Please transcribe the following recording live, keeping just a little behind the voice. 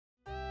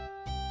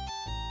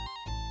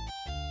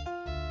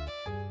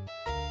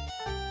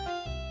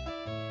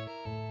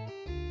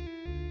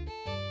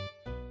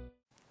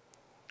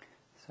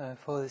So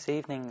for this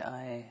evening,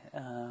 I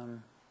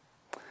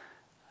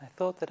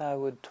thought that I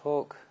would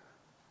talk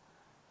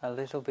a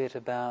little bit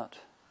about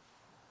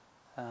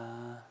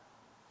a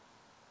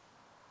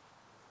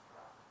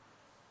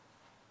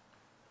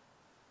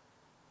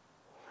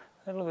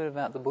little bit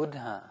about the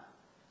Buddha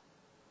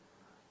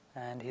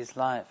and his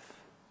life.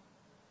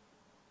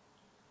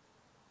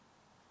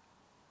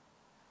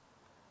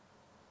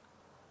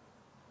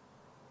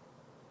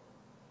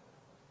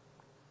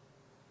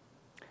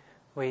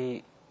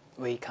 We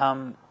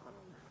come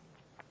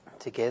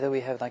together, we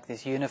have like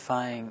this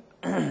unifying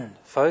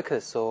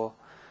focus or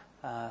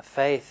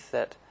faith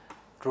that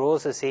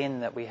draws us in,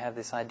 that we have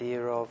this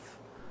idea of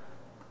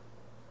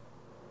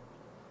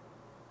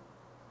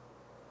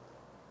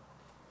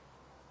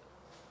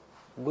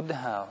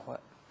Buddha,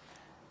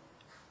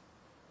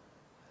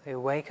 the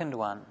awakened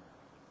one.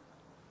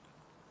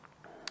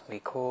 We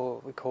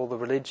call the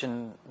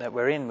religion that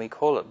we're in, we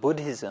call it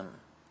Buddhism,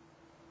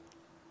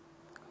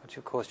 which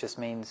of course just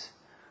means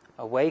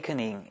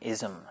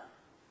awakening-ism,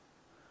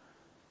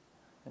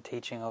 the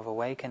teaching of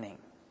awakening.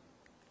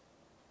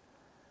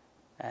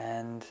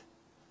 And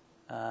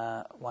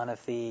one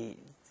of the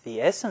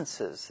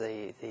essences,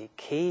 the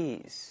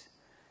keys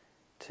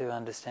to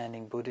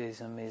understanding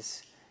Buddhism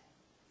is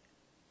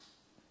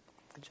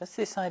just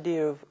this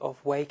idea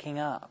of waking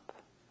up,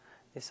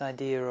 this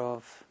idea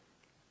of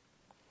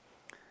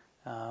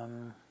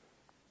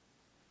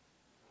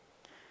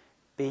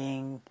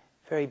being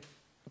very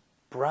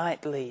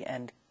brightly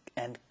and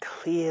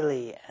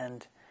clearly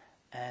and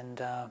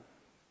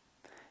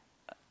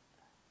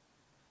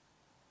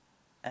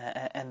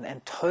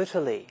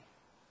totally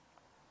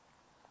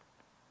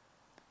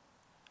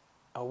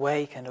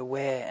awake and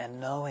aware and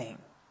knowing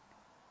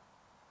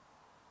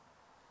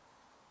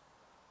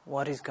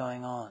what is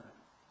going on.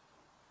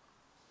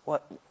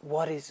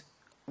 What is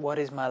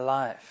my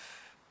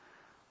life?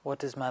 What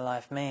does my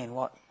life mean?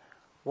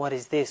 What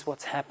is this?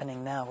 What's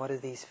happening now? What are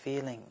these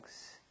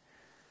feelings?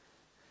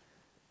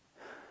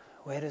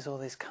 Where does all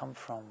this come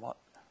from?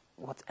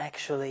 What's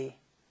actually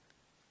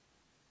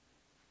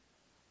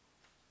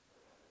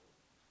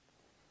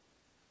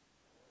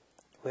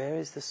where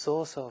is the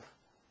source of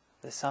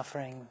the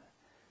suffering,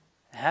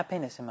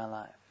 happiness in my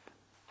life?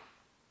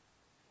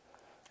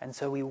 And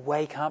so we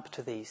wake up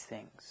to these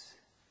things.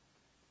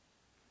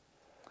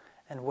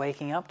 And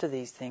waking up to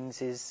these things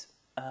is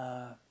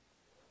a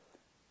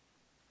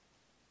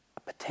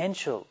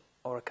potential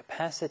or a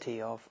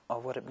capacity of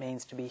what it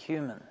means to be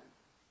human.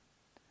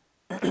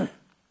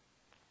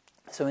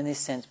 So in this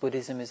sense,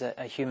 Buddhism is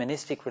a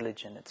humanistic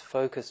religion. It's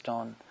focused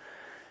on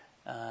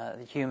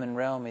the human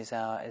realm is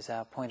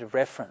our point of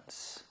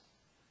reference.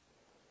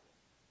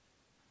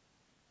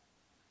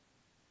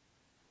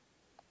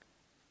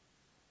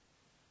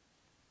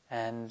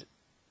 And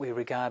we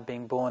regard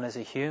being born as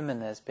a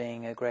human as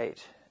being a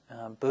great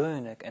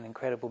boon, an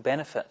incredible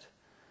benefit,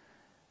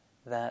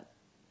 that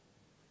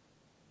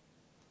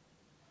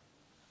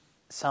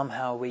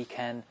somehow we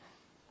can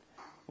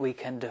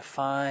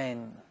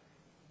define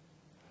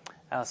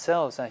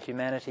ourselves, our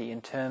humanity, in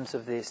terms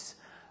of this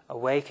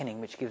awakening,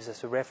 which gives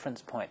us a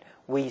reference point.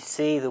 We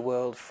see the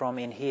world from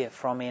in here,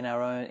 from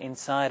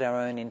inside our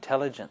own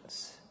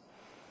intelligence.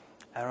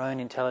 Our own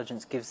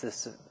intelligence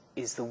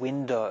is the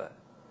window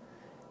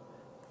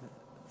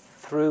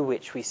through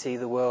which we see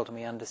the world and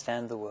we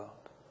understand the world.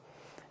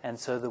 And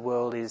so the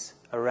world is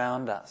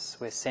around us.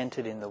 We're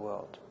centered in the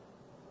world.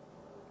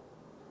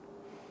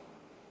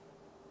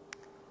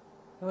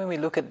 When we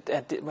look at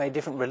the way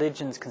different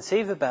religions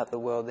conceive about the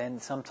world, then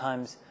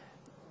sometimes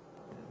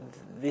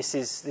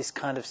this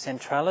kind of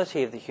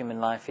centrality of the human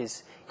life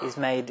is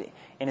made,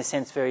 in a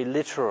sense, very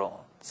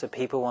literal. So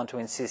people want to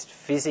insist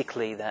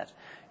physically that,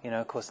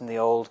 of course, in the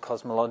old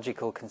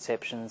cosmological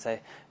conceptions,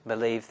 they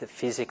believed that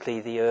physically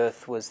the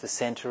earth was the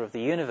center of the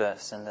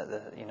universe, and that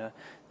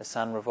the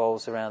sun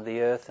revolves around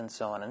the earth, and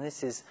so on. And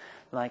this is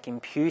like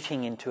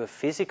imputing into a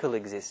physical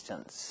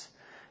existence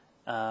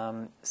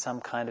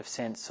some kind of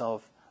sense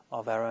of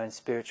our own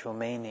spiritual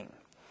meaning.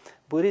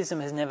 Buddhism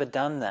has never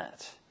done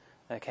that.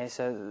 Okay,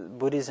 so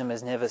Buddhism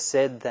has never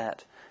said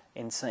that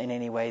in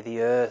any way the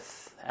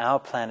earth, our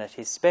planet,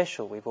 is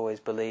special. We've always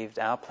believed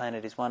our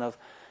planet is one of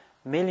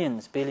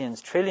millions,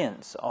 billions,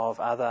 trillions of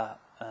other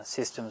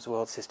systems,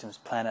 world systems,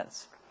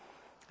 planets,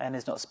 and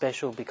is not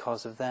special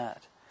because of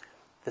that.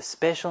 The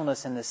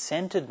specialness and the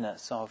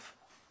centeredness of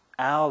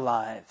our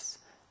lives,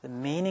 the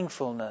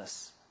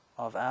meaningfulness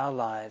of our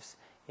lives,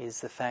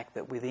 is the fact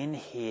that within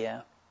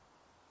here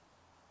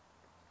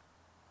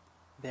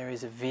there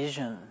is a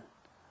vision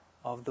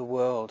of the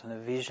world and a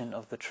vision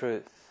of the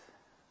truth,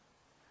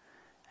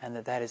 and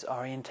that is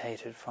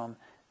orientated from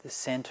the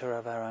center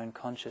of our own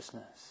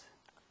consciousness.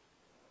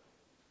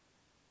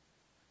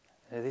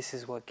 So this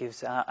is what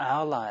gives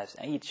our lives,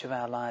 each of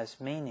our lives,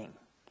 meaning.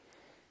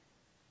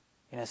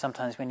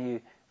 Sometimes when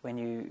you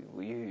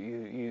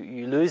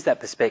lose that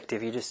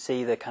perspective, you just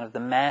see the kind of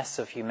the mass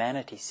of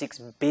humanity, 6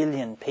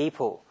 billion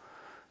people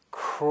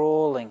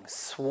crawling,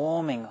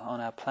 swarming on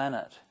our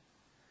planet.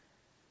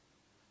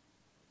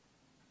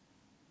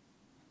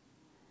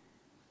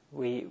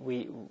 we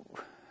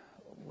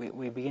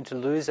begin to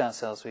lose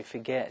ourselves. We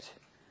forget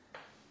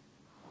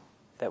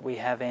that we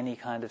have any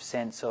kind of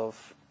sense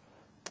of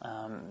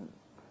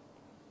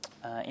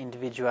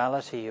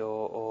individuality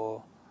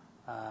or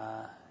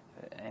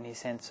any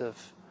sense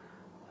of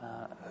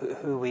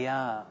who we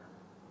are.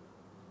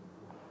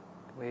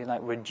 We're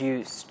like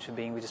reduced to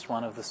being just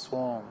one of the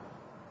swarm.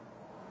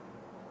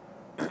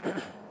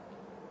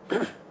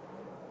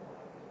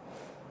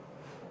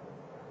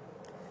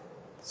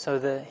 So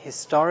the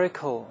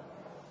historical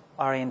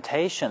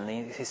orientation,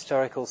 the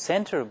historical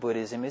center of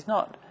Buddhism is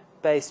not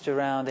based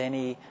around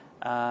any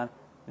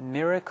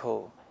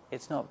miracle.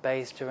 It's not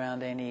based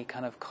around any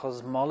kind of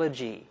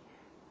cosmology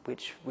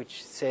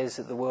which says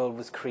that the world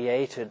was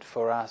created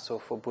for us or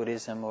for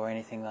Buddhism or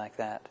anything like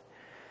that.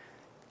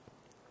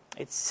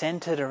 It's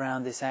centered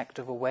around this act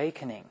of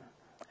awakening.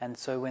 And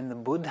so when the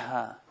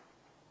Buddha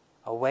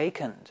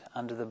awakened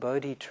under the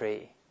Bodhi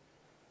tree,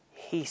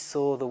 he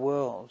saw the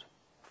world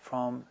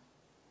from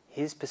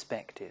his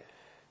perspective,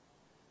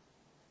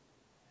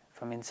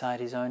 from inside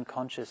his own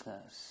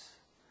consciousness.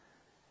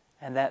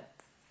 And that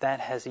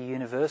has a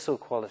universal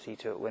quality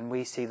to it. When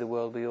we see the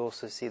world, we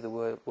also see the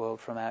world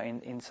from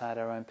inside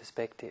our own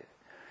perspective.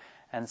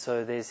 And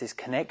so there's this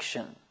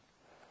connection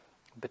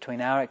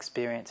between our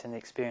experience and the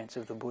experience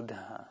of the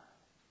Buddha.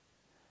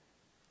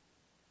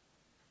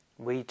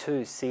 We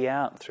too see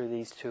out through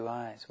these two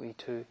eyes. We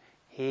too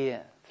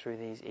hear through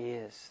these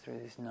ears, through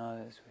this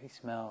nose, we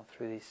smell,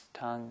 through this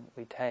tongue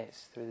we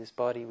taste, through this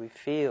body we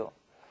feel,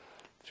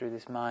 through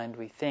this mind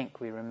we think,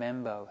 we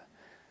remember,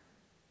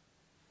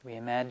 we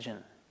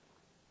imagine.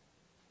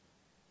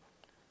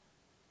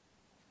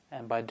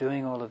 And by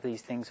doing all of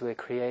these things, we're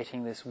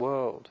creating this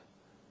world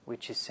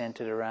which is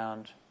centered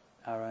around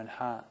our own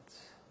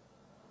hearts.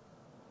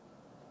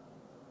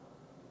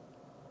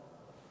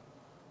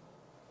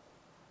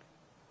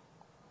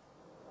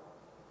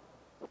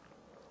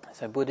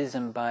 So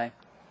Buddhism, by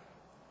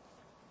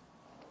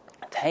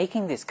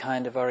taking this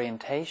kind of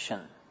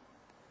orientation,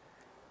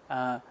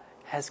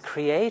 has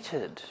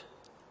created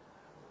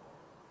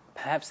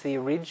perhaps the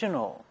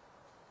original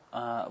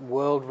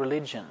world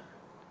religion.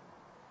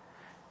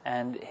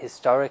 And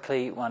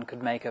historically, one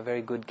could make a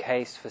very good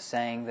case for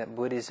saying that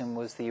Buddhism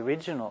was the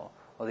original,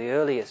 or the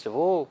earliest of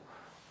all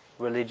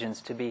religions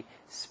to be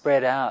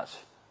spread out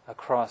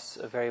across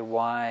a very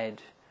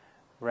wide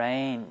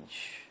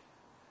range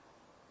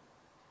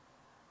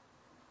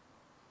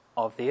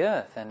of the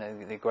earth,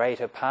 and the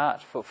greater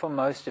part for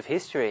most of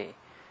history.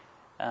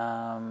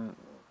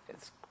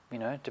 It's,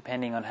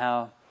 depending on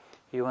how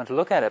you want to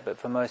look at it, but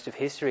for most of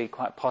history,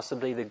 quite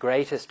possibly the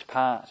greatest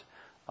part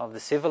of the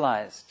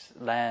civilized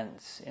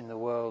lands in the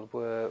world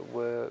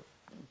were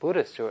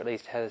Buddhist, or at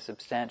least had a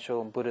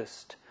substantial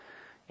Buddhist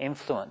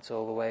influence,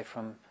 all the way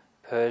from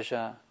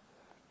Persia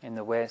in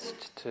the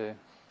west to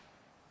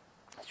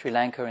Sri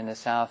Lanka in the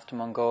south, to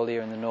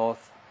Mongolia in the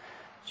north,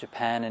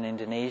 Japan and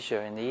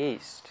Indonesia in the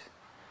east,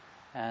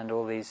 and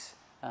all these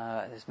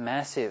this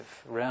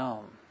massive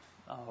realm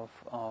of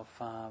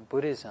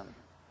Buddhism.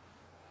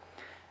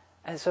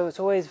 And so it's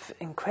always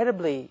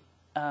incredibly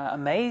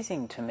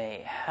amazing to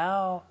me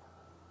how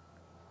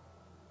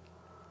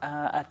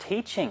a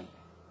teaching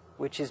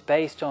which is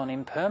based on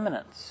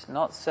impermanence,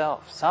 not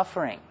self,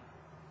 suffering,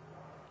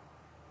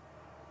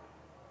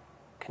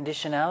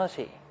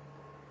 conditionality,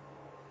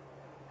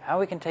 how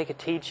we can take a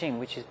teaching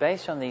which is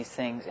based on these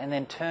things and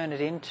then turn it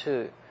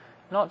into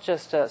not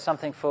just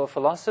something for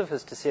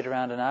philosophers to sit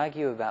around and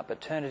argue about, but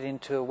turn it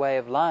into a way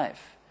of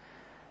life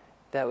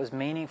that was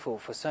meaningful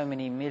for so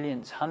many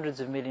millions, hundreds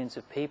of millions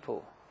of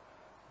people,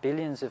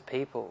 billions of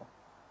people,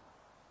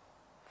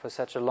 for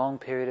such a long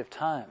period of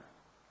time.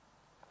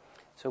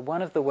 So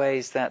one of the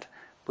ways that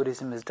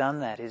Buddhism has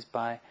done that is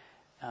by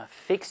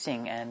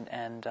fixing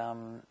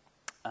and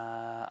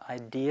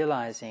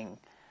idealizing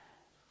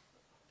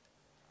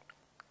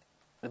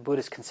the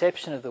Buddhist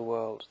conception of the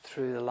world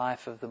through the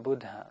life of the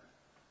Buddha.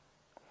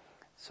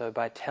 So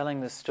by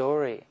telling the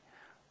story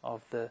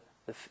of the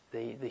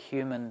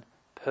human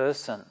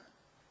person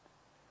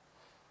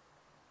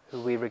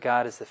who we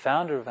regard as the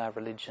founder of our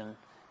religion,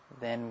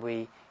 then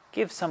we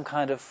give some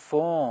kind of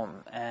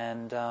form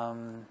and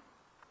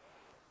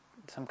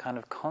some kind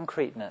of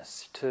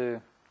concreteness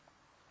to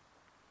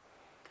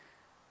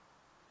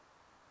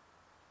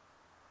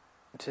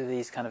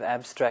these kind of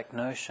abstract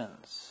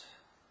notions,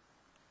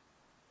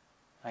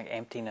 like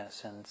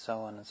emptiness and so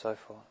on and so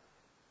forth.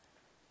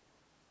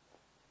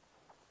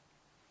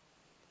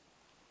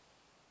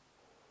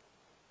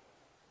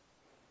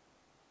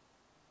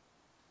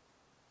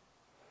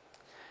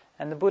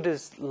 And the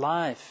Buddha's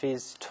life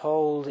is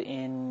told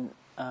in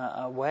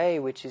a way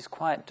which is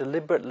quite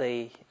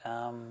deliberately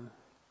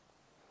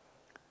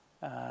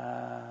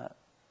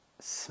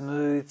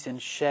smoothed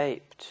and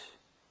shaped,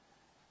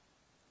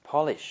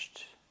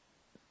 polished.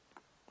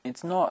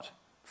 It's not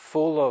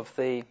full of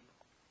the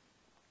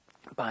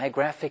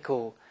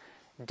biographical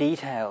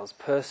details,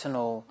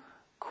 personal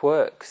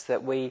quirks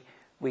that we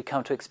we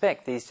come to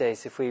expect these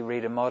days. If we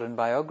read a modern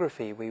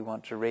biography, we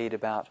want to read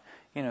about,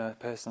 a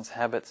person's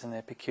habits and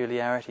their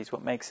peculiarities,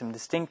 what makes them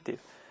distinctive.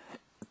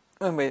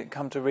 When we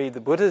come to read the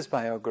Buddha's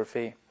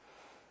biography,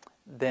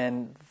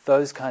 then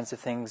those kinds of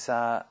things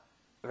are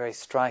very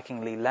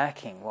strikingly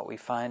lacking. What we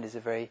find is a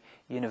very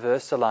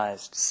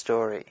universalized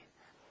story,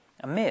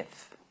 a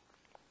myth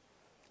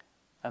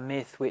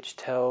which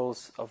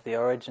tells of the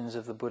origins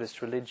of the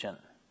Buddhist religion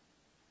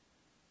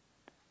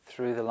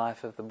through the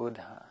life of the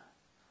Buddha.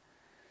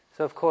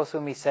 So of course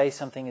when we say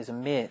something is a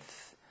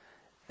myth,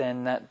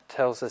 then that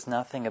tells us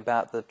nothing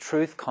about the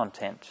truth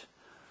content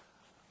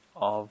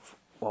of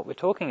what we're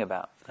talking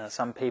about. Now,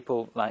 some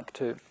people like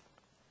to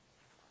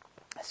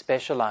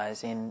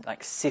specialize in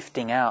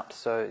sifting out.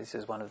 So this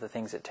is one of the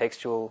things that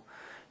textual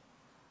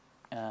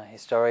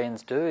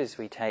historians do, is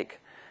we take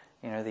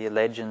the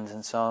legends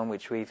and so on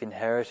which we've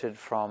inherited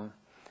from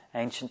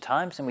ancient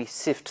times, and we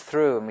sift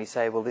through and we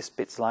say, well, this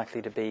bit's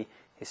likely to be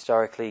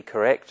historically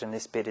correct and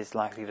this bit is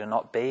likely to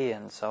not be,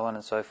 and so on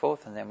and so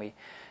forth, and then we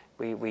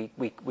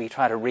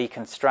try to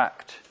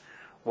reconstruct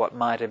what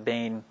might have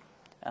been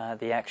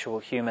the actual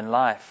human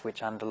life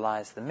which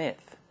underlies the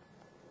myth.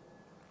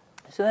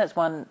 So that's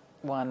one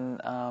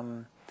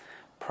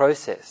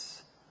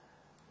process,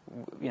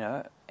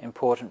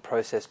 important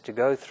process to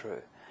go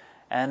through.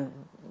 And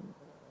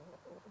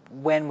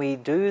when we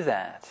do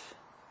that,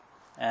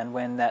 and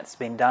when that's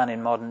been done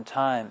in modern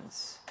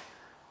times,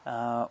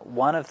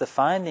 one of the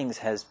findings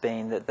has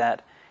been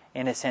that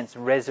in a sense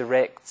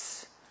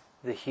resurrects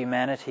the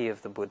humanity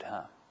of the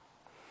Buddha.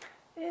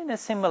 In a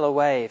similar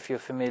way, if you're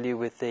familiar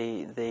with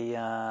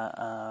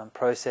the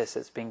process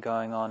that's been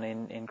going on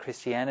in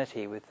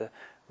Christianity with the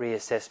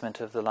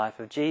reassessment of the life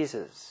of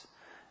Jesus,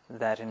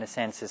 that in a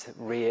sense has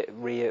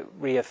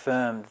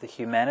reaffirmed the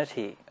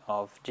humanity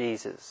of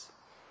Jesus.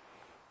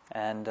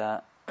 And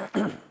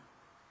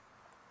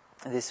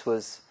this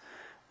was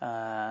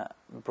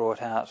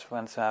brought out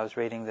once I was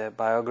reading the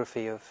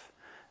biography of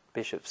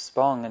Bishop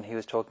Spong, and he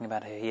was talking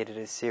about how he did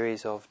a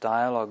series of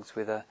dialogues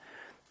with a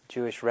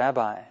Jewish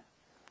rabbi.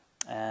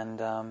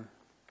 And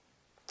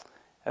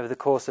over the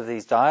course of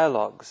these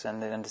dialogues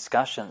and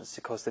discussions,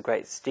 of course the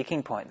great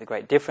sticking point, the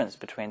great difference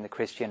between the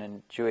Christian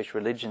and Jewish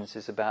religions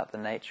is about the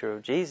nature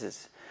of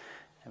Jesus.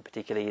 And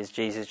particularly, is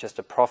Jesus just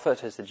a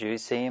prophet as the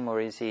Jews see him, or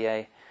is he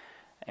a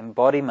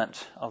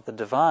embodiment of the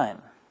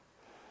divine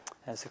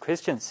as the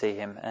Christians see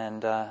him?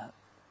 And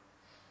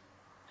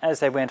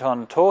as they went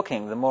on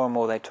talking, the more and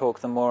more they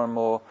talked, the more and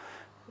more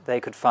they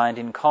could find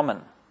in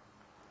common.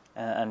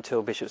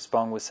 Until Bishop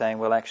Spong was saying,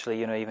 well,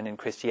 actually, even in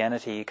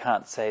Christianity you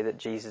can't say that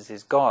Jesus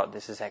is God.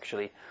 This is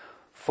actually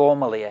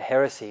formally a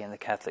heresy in the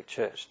Catholic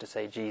Church. To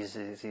say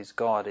Jesus is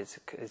God is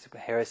a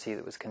heresy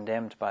that was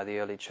condemned by the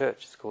early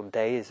church. It's called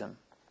deism.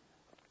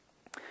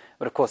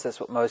 But of course that's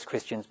what most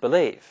Christians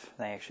believe.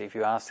 They actually, if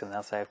you ask them,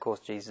 they'll say, of course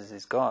Jesus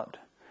is God.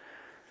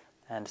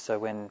 And so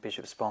when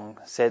Bishop Spong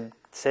said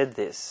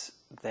this,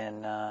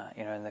 then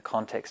in the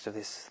context of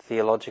this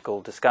theological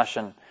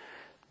discussion,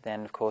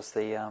 then of course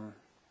it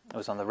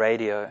was on the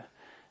radio,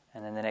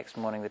 and then the next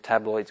morning the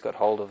tabloids got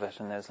hold of it,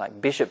 and there's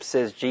Bishop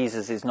says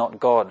Jesus is not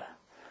God.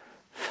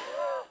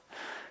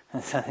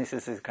 And so this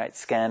is this great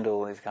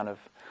scandal, this kind of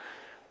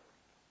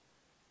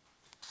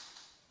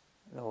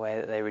the way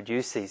that they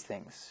reduce these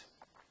things.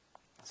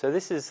 So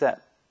this is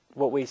that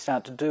what we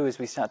start to do is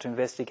we start to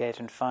investigate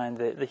and find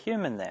the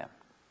human there.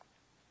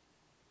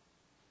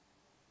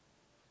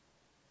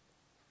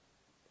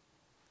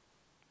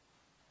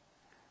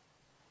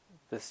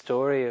 The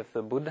story of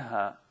the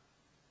Buddha,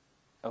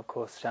 of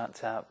course,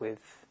 starts out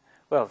with,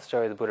 the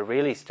story of the Buddha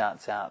really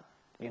starts out,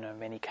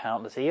 many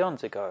countless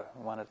eons ago.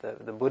 One of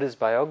the Buddha's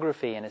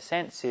biography, in a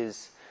sense,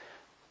 is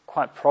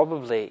quite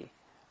probably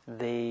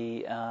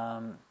the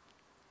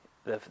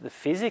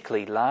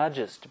physically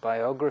largest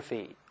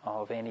biography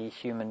of any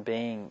human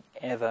being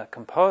ever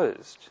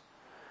composed.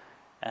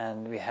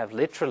 And we have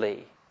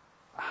literally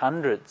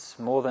hundreds,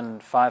 more than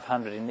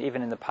 500,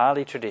 even in the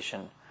Pali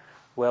tradition,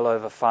 well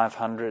over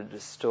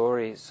 500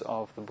 stories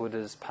of the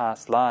Buddha's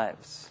past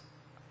lives,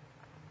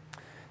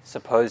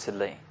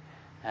 supposedly.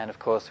 And of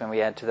course, when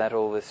we add to that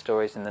all the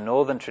stories in the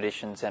northern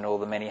traditions and all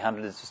the many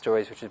hundreds of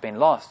stories which have been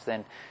lost,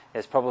 then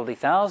there's probably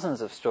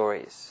thousands of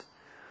stories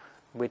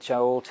which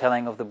are all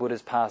telling of the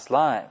Buddha's past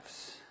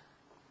lives.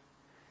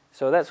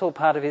 So that's all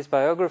part of his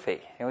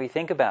biography, and we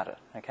think about it,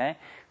 okay?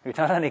 We've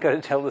not only got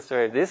to tell the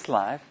story of this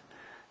life,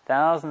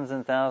 thousands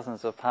and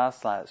thousands of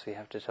past lives we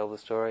have to tell the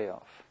story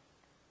of.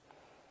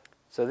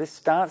 So this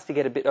starts to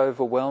get a bit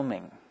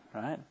overwhelming,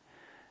 right?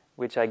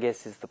 Which I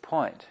guess is the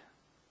point.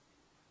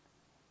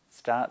 It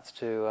starts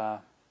to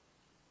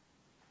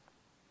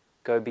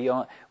go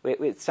beyond,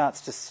 it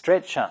starts to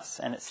stretch us,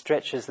 and it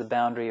stretches the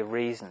boundary of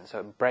reason. So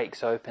it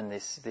breaks open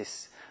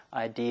this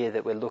idea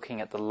that we're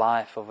looking at the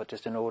life of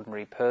just an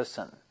ordinary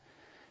person.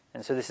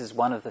 And so this is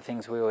one of the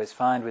things we always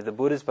find with the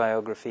Buddha's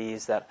biography,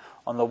 is that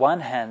on the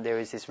one hand there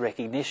is this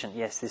recognition,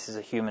 yes, this is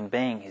a human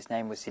being. His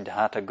name was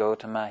Siddhartha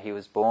Gautama. He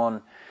was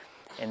born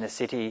in the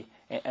city,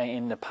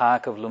 in the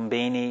park of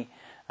Lumbini,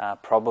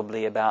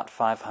 probably about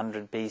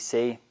 500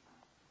 BC.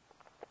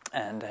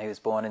 And he was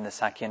born in the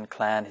Sakyan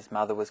clan. His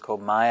mother was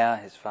called Maya,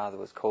 his father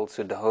was called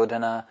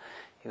Suddhodana.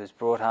 He was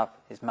brought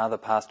up, his mother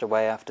passed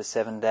away after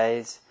 7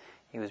 days.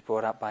 He was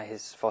brought up by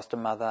his foster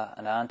mother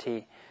and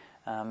auntie,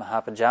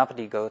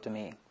 Mahapajapati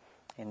Gautami,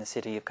 in the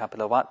city of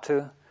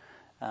Kapilavatthu,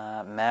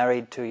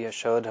 married to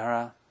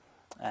Yashodhara,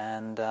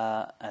 and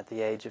at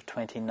the age of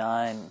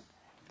 29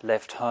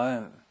 left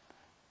home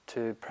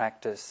to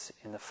practice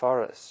in the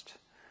forest.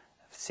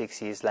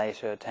 6 years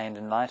later attained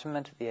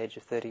enlightenment at the age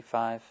of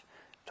 35,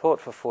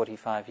 taught for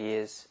 45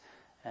 years,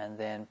 and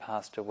then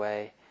passed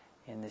away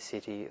in the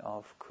city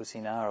of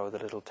Kusinara, or the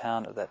little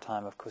town at that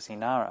time of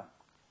Kusinara.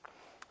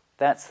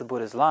 That's the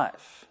Buddha's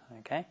life,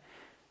 okay?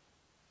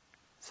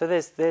 So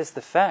there's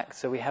the fact.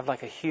 So we have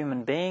like a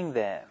human being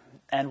there,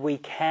 and we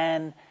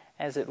can,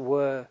 as it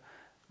were,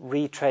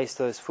 retrace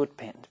those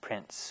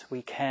footprints.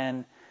 We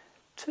can,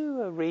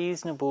 to a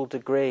reasonable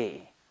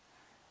degree,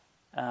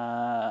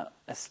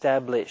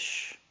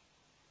 establish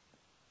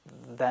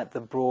that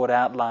the broad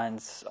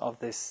outlines of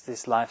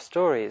this life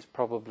story is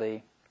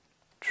probably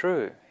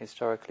true,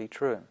 historically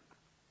true.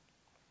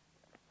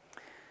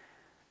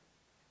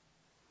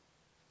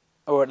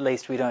 Or at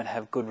least we don't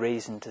have good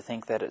reason to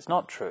think that it's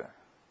not true.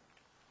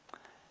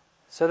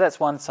 So that's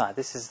one side.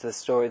 This is the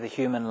story, the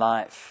human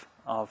life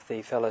of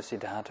the fellow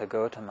Siddhartha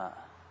Gautama.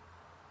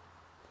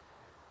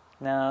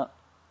 Now,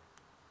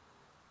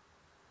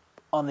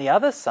 on the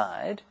other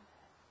side,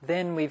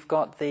 then we've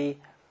got the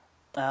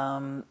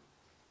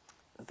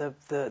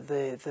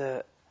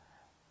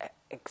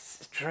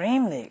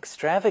extremely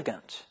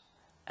extravagant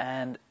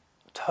and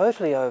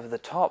totally over the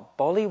top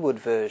Bollywood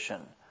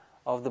version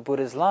of the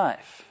Buddha's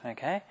life,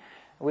 okay?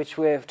 Which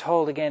we've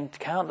told again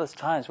countless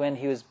times. When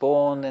he was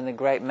born, then the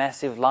great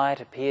massive light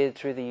appeared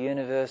through the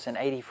universe, and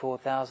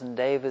 84,000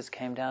 devas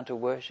came down to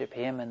worship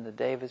him, and the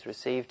devas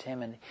received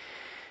him, and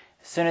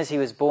as soon as he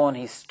was born,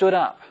 he stood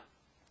up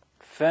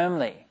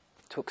firmly,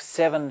 took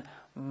 7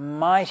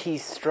 mighty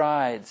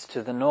strides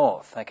to the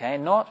north, okay?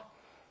 Not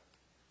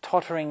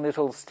tottering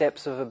little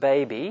steps of a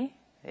baby.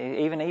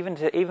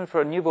 Even for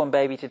a newborn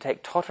baby to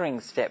take tottering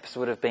steps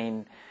would have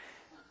been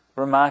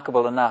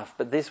remarkable enough.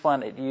 But this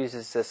one, it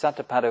uses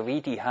Sattapada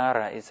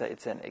Vitihara.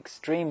 It's an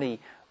extremely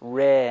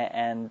rare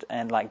and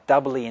like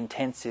doubly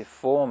intensive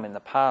form in the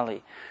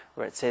Pali,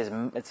 where it says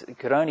it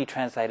could only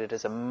translate it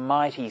as a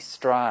mighty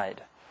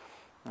stride.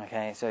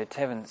 Okay, so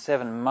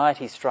 7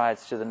 mighty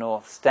strides to the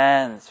north,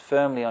 stands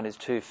firmly on his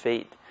 2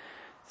 feet,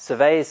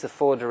 surveys the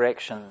 4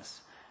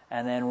 directions,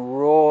 and then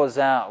roars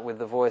out with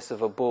the voice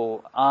of a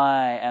bull,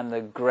 "I am the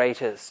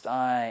greatest,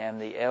 I am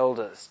the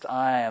eldest,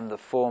 I am the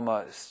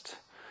foremost.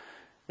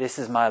 This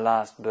is my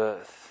last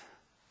birth.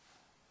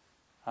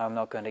 I'm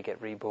not going to get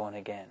reborn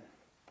again."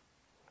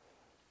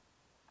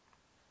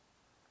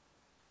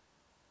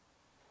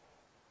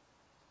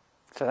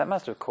 So that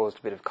must have caused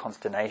a bit of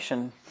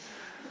consternation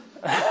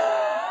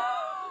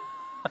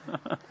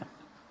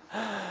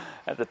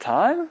at the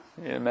time.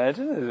 You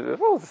imagine,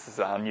 oh, this is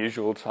an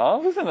unusual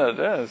child, isn't it?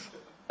 Yes.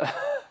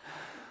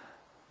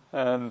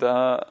 And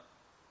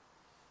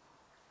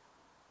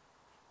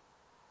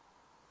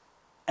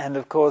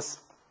of course,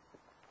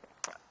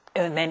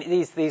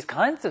 these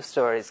kinds of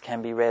stories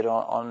can be read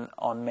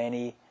on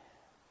many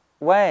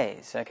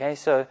ways. Okay,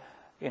 so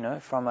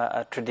from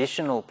a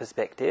traditional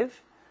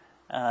perspective,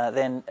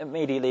 then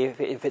immediately,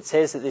 if it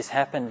says that this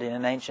happened in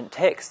an ancient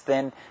text,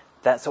 then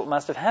that's what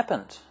must have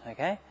happened.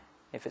 Okay,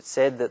 if it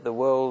said that there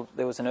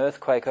was an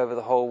earthquake over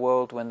the whole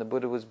world when the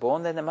Buddha was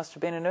born, then there must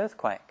have been an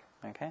earthquake.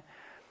 Okay,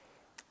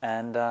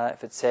 and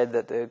if it said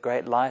that the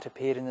great light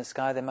appeared in the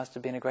sky, there must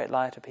have been a great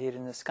light appeared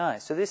in the sky.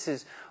 So this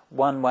is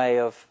one way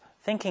of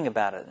thinking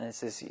about it. And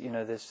this is,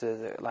 this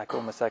like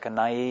almost like a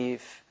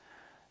naive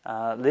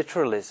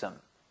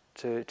literalism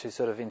to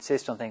sort of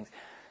insist on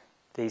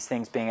these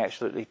things being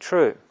absolutely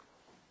true.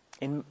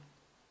 In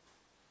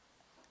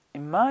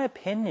my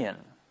opinion,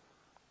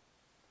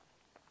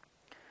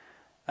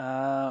 this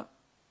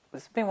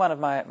has been one of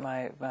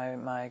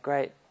my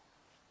great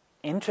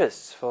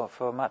interests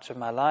for much of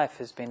my life,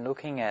 has been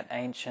looking at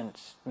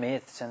ancient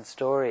myths and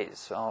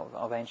stories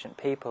of ancient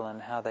people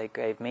and how they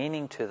gave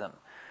meaning to them.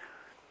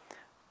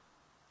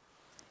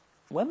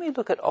 When we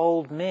look at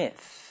old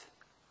myth,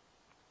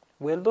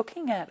 we're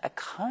looking at a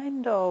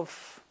kind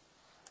of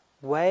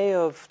way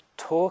of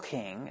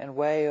talking and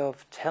way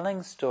of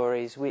telling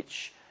stories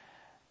which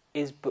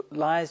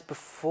lies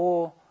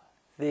before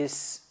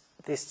this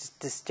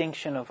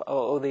distinction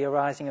or the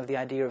arising of the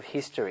idea of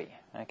history.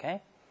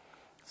 Okay,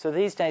 so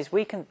these days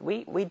we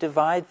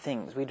divide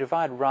things. We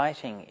divide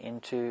writing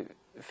into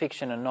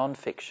fiction and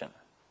non-fiction.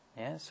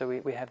 Yeah, so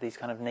we have these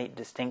kind of neat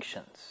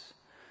distinctions,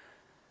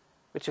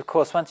 which of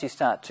course once you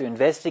start to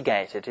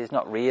investigate it is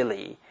not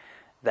really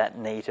that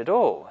neat at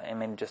all. I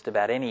mean, just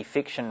about any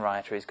fiction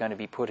writer is going to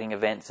be putting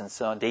events and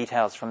so on,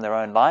 details from their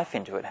own life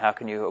into it. How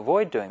can you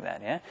avoid doing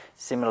that? Yeah.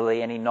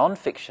 Similarly, any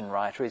non-fiction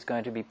writer is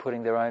going to be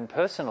putting their own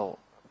personal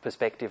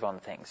perspective on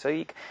things.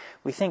 So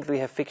we think we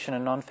have fiction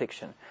and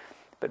non-fiction,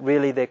 but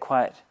really they're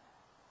quite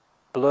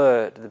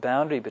blurred, the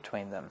boundary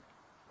between them.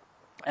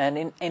 And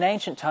in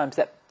ancient times,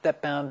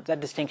 that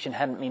distinction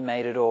hadn't been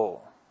made at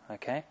all.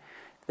 Okay,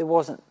 there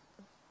wasn't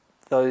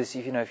those.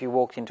 If you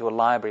walked into a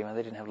library, well,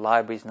 they didn't have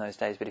libraries in those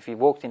days, but if you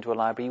walked into a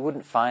library, you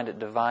wouldn't find it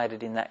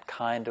divided in that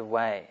kind of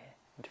way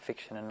into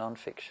fiction and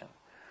non-fiction.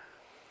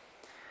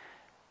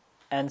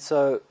 And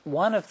so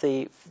one of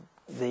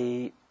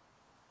the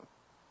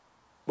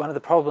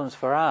problems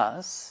for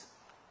us,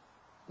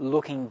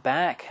 looking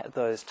back at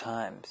those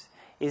times,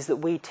 is that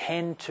we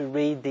tend to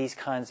read these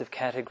kinds of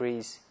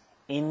categories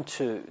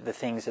into the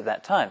things of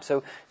that time.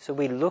 So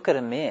we look at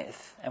a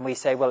myth and we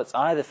say, well, it's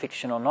either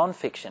fiction or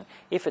non-fiction.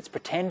 If it's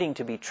pretending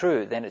to be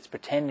true, then it's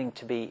pretending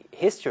to be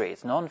history.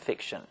 It's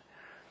non-fiction.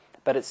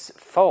 But it's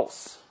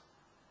false.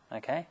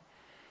 Okay?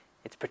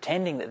 It's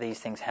pretending that these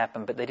things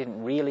happen, but they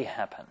didn't really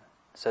happen.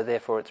 So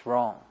therefore it's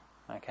wrong.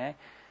 Okay?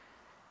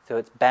 So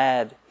it's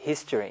bad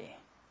history.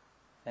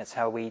 That's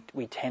how we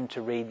tend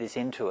to read this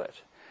into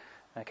it.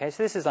 Okay,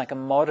 so this is like a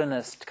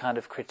modernist kind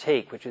of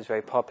critique, which was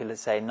very popular,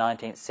 say,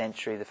 19th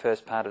century, the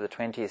first part of the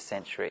 20th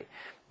century.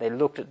 They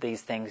looked at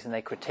these things and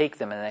they critiqued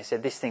them, and they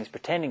said, this thing's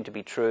pretending to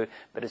be true,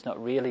 but it's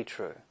not really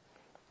true.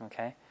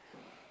 Okay?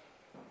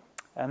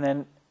 And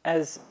then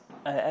as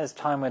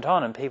time went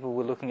on and people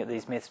were looking at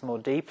these myths more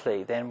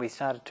deeply, then we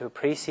started to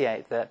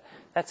appreciate that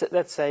that's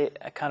a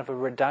kind of a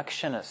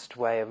reductionist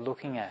way of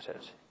looking at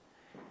it.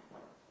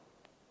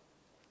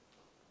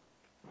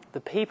 The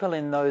people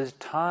in those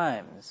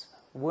times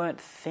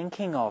weren't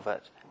thinking of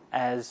it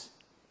as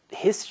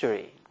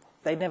history.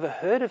 They'd never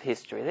heard of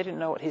history. They didn't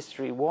know what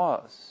history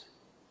was.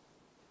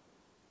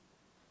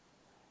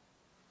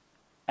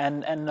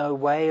 And no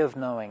way of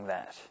knowing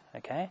that,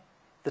 okay?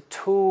 The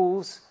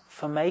tools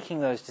for making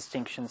those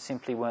distinctions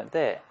simply weren't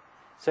there.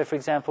 So, for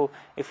example,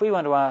 if we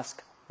want to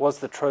ask, was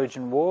the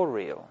Trojan War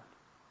real?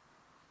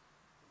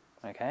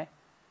 Okay?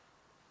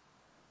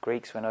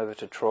 Greeks went over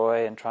to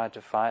Troy and tried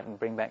to fight and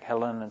bring back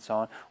Helen and so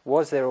on.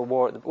 Was there a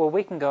war? Well,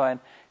 we can go and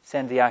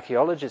send the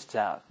archaeologists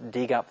out,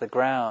 dig up the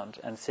ground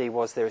and see,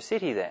 was there a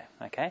city there?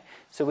 Okay?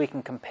 So we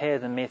can compare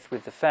the myth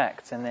with the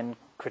facts and then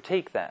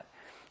critique that.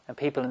 And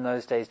people in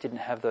those days didn't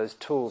have those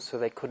tools, so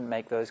they couldn't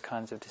make those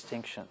kinds of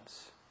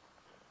distinctions.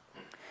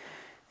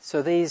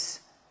 So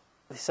this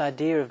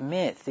idea of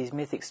myth, these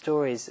mythic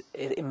stories,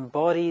 it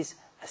embodies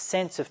a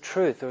sense of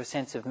truth or a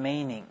sense of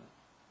meaning,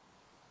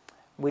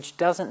 which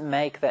doesn't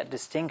make that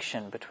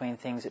distinction between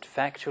things that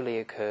factually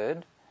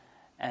occurred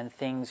and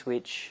things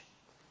which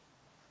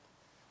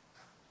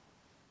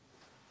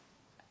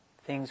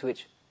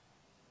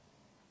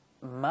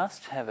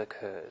must have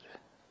occurred.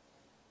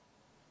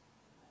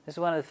 This is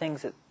one of the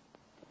things that's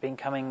been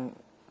coming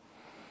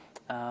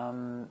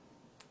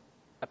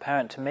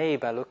apparent to me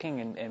by looking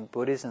in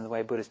Buddhism, the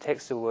way Buddhist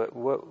texts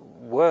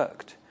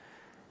worked.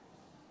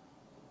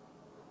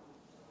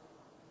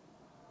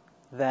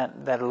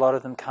 That a lot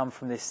of them come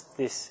from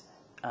this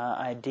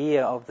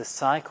idea of the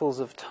cycles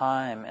of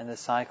time and the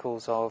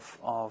cycles of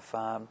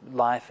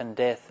life and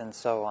death and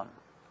so on.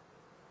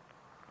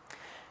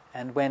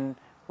 And when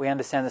we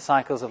understand the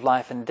cycles of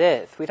life and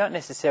death, we don't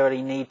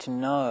necessarily need to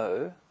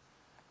know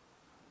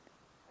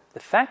the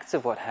facts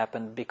of what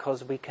happened,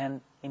 because we can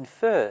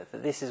infer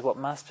that this is what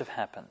must have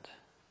happened.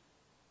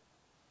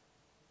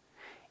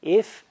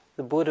 If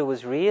the Buddha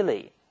was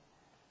really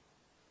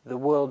the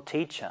world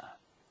teacher,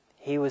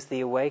 he was the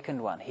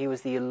awakened one, he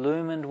was the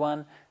illumined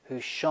one who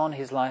shone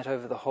his light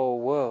over the whole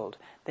world,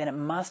 then it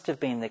must have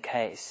been the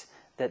case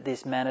that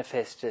this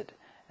manifested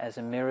as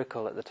a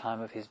miracle at the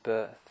time of his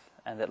birth,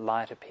 and that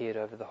light appeared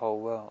over the whole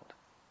world.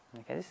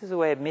 Okay, this is a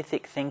way of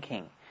mythic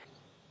thinking.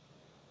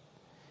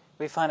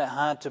 We find it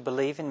hard to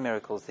believe in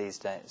miracles these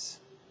days.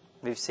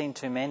 We've seen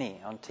too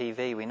many on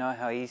TV. We know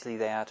how easily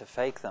they are to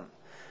fake them.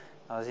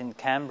 I was in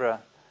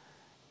Canberra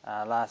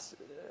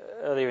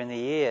earlier in the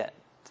year,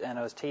 and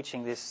I was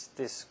teaching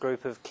this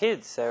group of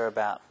kids. They were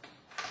about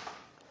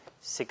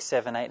 6,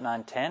 7, 8,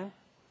 9, 10.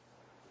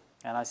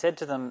 And I said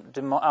to them,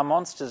 are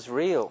monsters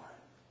real?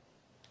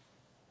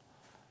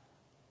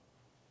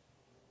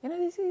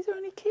 These are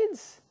only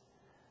kids.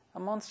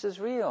 Are monsters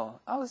real?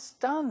 I was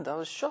stunned. I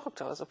was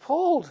shocked. I was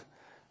appalled.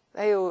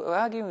 They were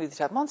arguing with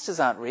each other. Monsters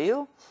aren't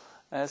real,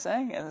 they were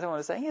saying. And someone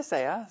was saying, yes,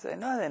 they are. I said,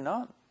 no, they're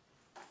not.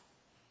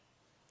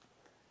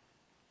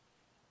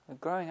 They're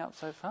growing up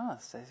so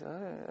fast. They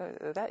said,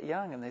 they're that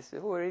young, and they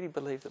already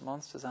believe that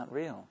monsters aren't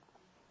real.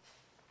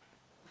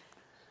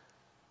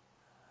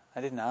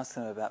 I didn't ask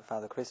them about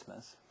Father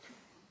Christmas.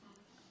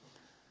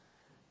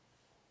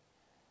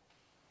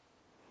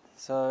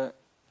 So,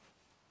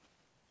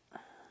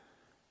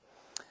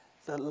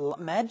 the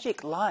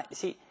magic light,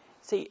 see,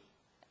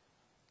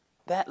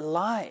 that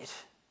light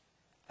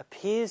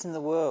appears in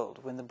the world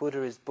when the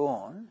Buddha is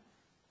born,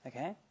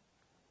 okay,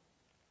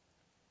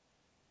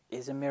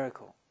 is a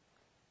miracle.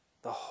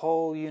 The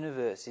whole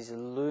universe is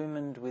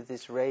illumined with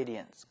this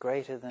radiance,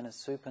 greater than a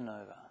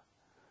supernova.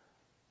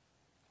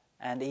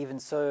 And even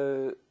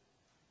so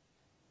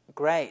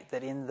great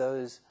that in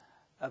those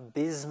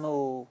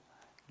abysmal,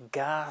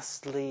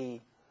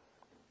 ghastly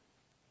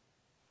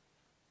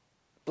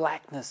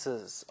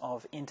blacknesses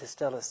of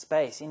interstellar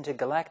space,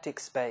 intergalactic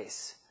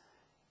space,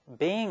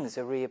 beings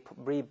are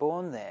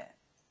reborn there,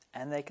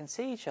 and they can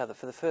see each other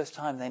for the first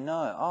time. They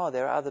know, oh,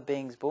 there are other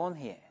beings born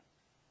here.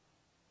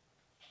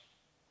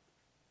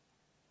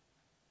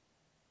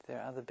 There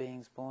are other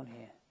beings born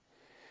here.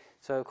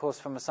 So, of course,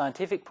 from a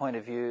scientific point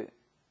of view,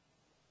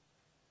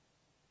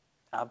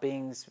 are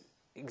beings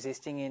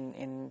existing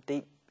in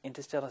deep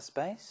interstellar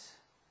space?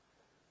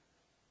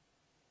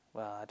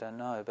 Well, I don't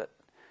know, but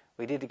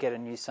we did get a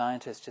new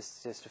scientist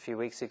just a few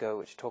weeks ago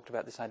which talked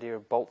about this idea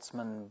of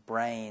Boltzmann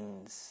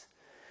brains,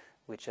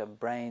 which are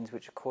brains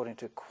which, according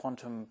to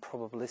quantum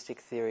probabilistic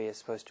theory, are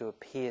supposed to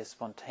appear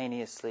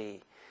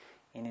spontaneously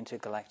in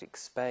intergalactic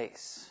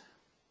space.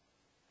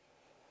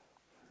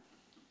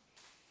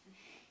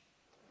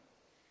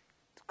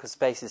 Because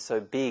space is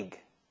so big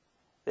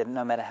that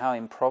no matter how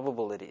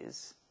improbable it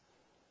is,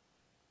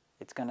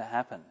 it's going to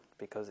happen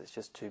because it's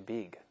just too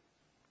big.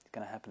 It's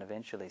going to happen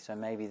eventually. So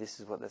maybe this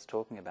is what that's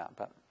talking about.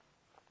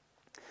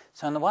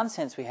 So in the one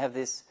sense we have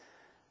this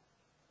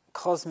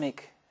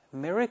cosmic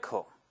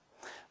miracle.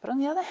 But on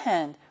the other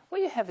hand,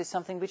 what you have is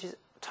something which is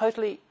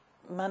totally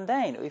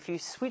mundane. If you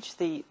switch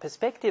the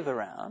perspective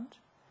around,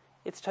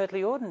 it's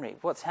totally ordinary.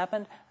 What's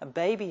happened? A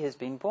baby has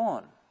been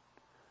born.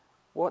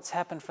 What's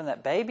happened from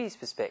that baby's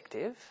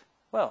perspective?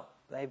 Well,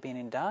 they've been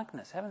in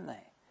darkness, haven't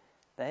they?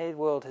 Their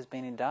world has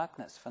been in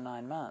darkness for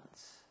 9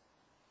 months.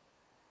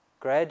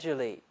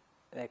 Gradually,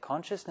 their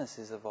consciousness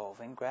is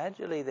evolving.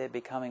 Gradually, they're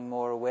becoming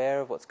more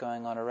aware of what's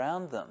going on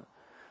around them.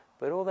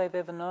 But all they've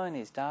ever known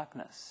is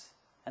darkness.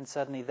 And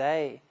suddenly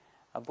they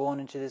are born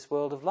into this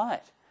world of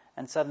light.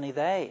 And suddenly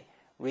they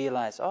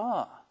realize,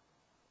 oh,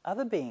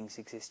 other beings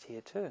exist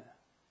here too.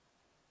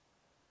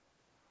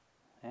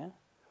 Yeah?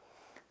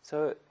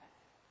 So,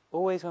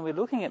 always when we're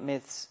looking at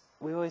myths,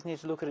 we always need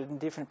to look at it in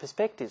different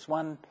perspectives.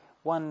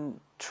 One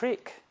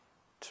trick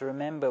to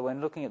remember when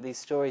looking at these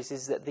stories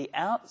is that the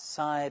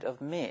outside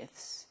of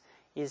myths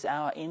is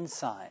our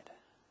inside.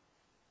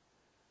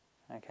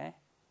 Okay?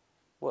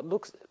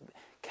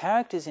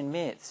 Characters in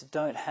myths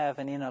don't have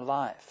an inner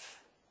life.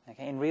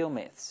 Okay? In real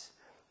myths.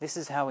 This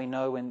is how we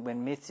know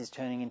when myths is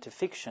turning into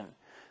fiction,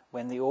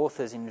 when the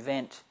authors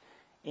invent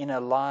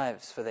inner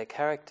lives for their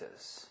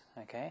characters.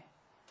 Okay?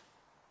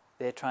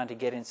 They're trying to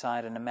get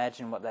inside and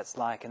imagine what that's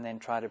like and then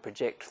try to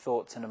project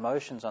thoughts and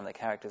emotions on the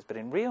characters. But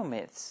in real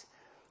myths,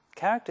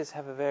 characters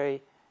have a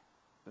very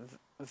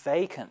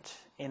vacant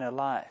inner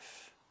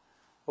life.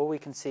 All we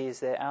can see is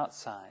their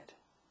outside.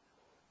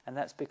 And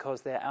that's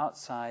because their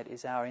outside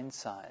is our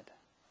inside.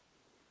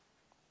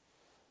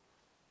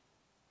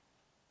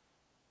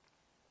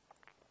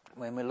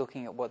 When we're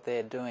looking at what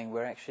they're doing,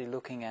 we're actually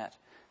looking at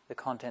the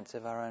contents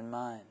of our own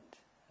mind,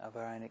 of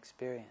our own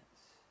experience.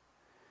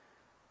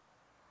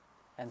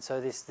 And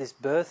so this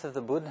birth of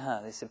the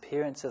Buddha, this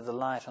appearance of the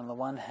light, on the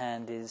one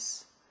hand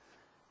is,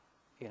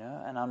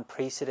 an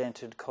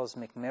unprecedented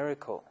cosmic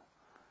miracle.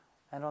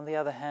 And on the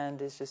other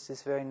hand is just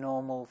this very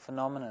normal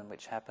phenomenon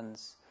which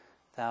happens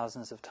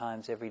thousands of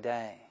times every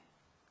day.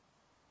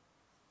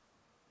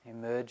 The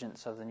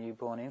emergence of the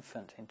newborn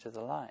infant into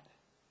the light.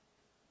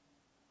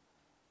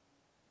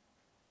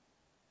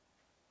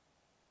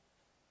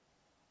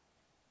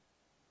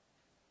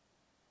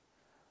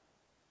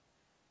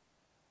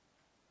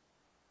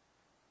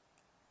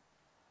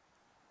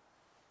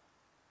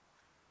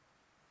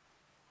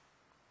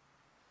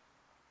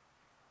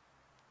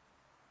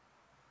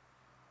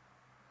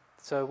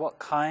 So what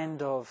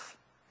kind of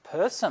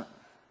person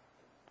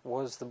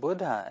was the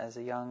Buddha as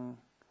a young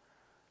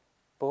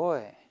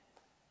boy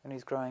when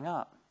he's growing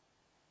up?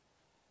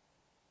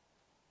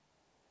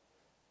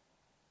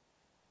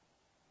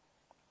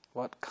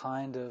 What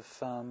kind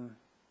of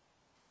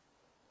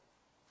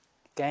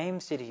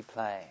games did he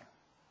play?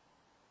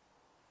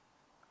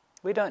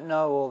 We don't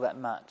know all that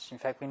much. In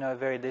fact, we know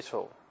very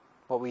little.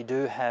 What we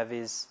do have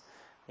is,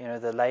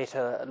 the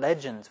later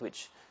legends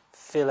which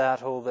fill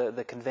out all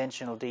the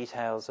conventional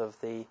details of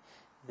the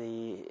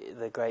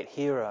great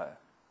hero.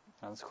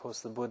 And of course,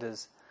 the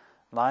Buddha's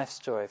life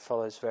story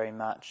follows very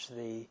much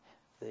the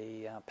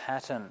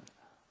pattern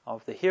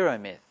of the hero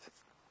myth.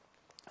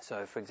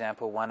 So, for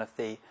example, one of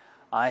the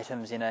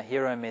items in a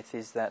hero myth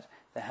is that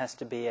there has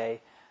to be a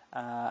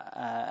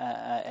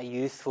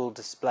youthful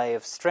display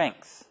of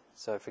strength.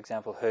 So, for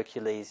example,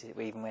 Hercules,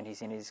 even when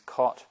he's in his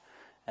cot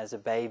as a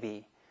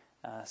baby,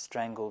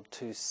 strangled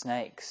 2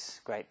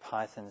 snakes, great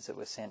pythons that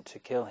were sent to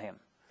kill him.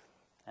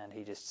 And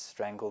he just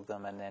strangled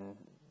them and then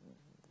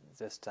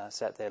just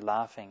sat there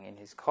laughing in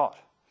his cot.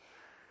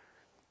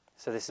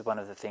 So this is one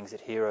of the things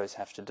that heroes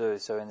have to do.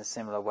 So in a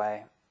similar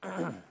way,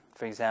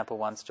 for example,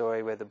 one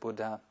story where the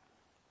Buddha,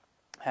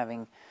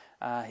 having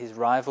his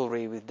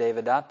rivalry with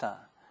Devadatta,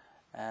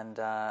 and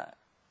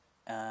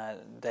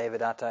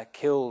Devadatta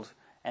killed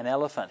an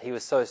elephant. He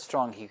was so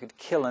strong he could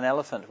kill an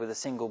elephant with a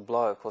single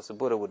blow. Of course, the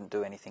Buddha wouldn't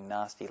do anything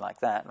nasty like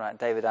that, right?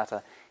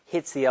 Devadatta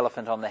hits the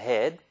elephant on the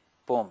head,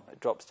 boom, it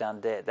drops down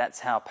dead.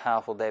 That's how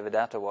powerful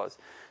Devadatta was.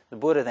 The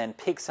Buddha then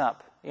picks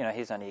up,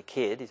 he's only a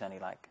kid, he's only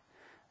like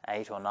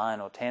 8 or 9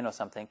 or 10 or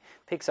something,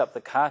 picks up the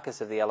carcass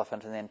of the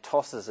elephant and then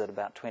tosses it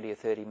about 20 or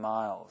 30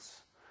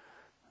 miles.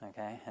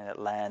 okay, and it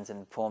lands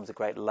and forms a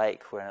great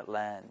lake when it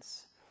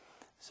lands.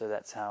 So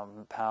that's how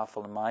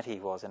powerful and mighty he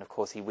was. And of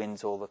course he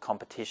wins all the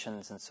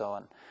competitions and so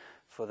on.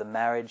 For the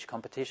marriage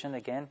competition,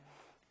 again,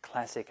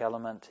 classic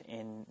element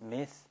in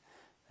myth.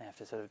 They have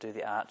to sort of do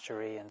the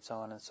archery and so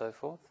on and so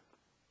forth.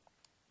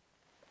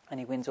 And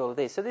he wins all of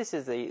these. So this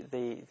is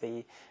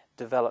the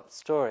developed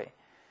story.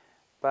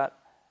 But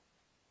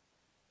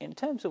in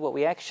terms of what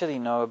we actually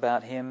know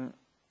about him,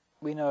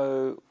 we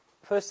know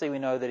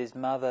that his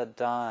mother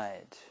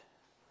died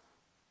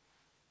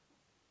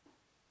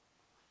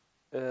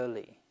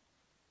early,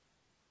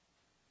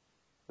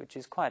 which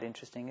is quite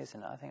interesting,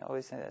 isn't it? I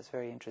always think that's a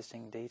very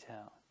interesting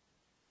detail.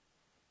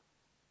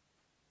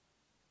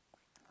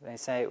 They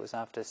say it was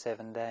after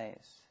 7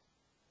 days.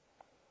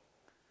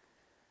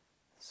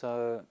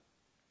 So,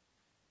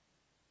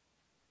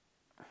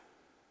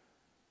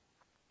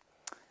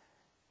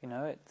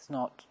 it's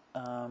not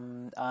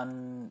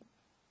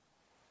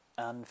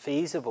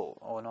unfeasible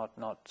or not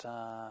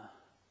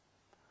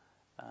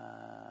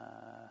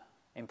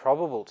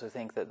improbable to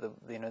think that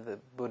the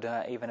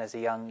Buddha, even as a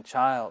young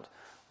child,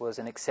 was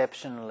an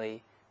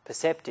exceptionally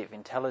perceptive,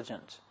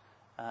 intelligent,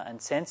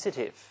 and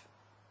sensitive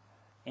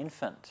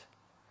infant.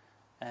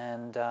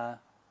 And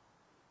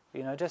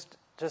just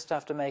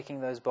after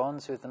making those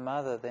bonds with the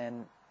mother,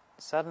 then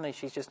suddenly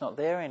she's just not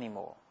there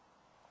anymore.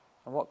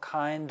 And what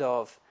kind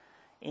of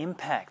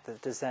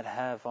impact does that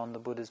have on the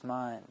Buddha's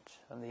mind,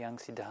 on the young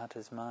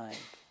Siddhartha's mind?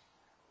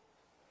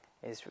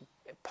 Is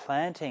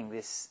planting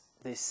this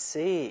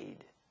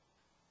seed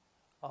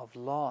of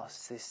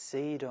loss, this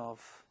seed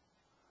of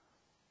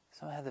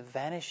somehow the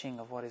vanishing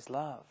of what is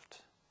loved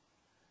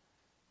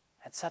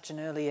at such an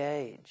early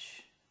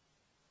age.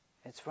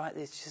 It's right,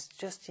 it's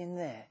just in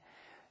there.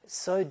 It's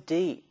so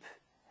deep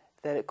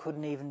that it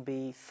couldn't even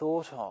be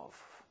thought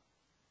of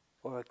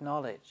or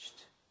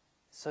acknowledged.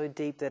 So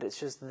deep that it's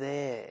just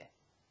there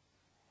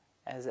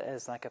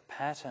as like a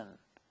pattern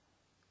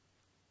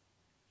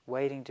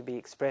waiting to be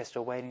expressed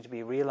or waiting to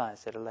be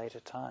realized at a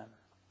later time.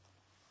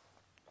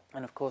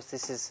 And of course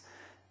this is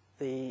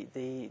the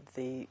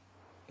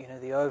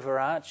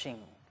overarching,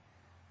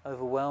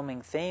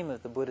 overwhelming theme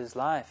of the Buddha's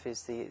life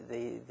is the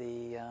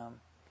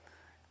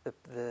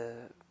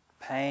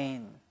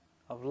pain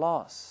of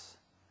loss,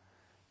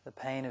 the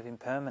pain of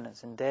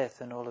impermanence and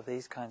death and all of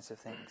these kinds of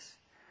things.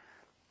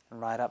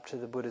 And right up to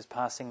the Buddha's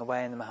passing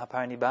away in the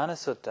Mahaparinibbana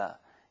Sutta,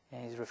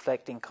 he's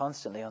reflecting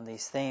constantly on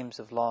these themes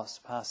of loss,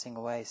 passing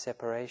away,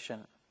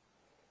 separation.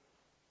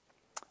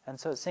 And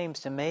so it seems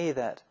to me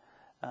that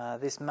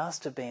this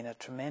must have been a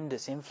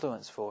tremendous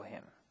influence for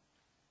him.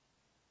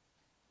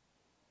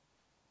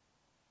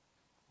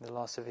 The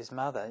loss of his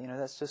mother,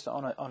 that's just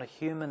on a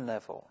human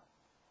level.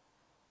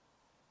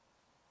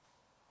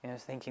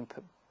 Thinking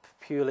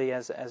purely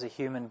as a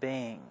human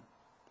being,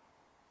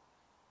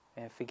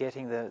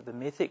 forgetting the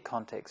mythic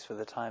context for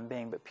the time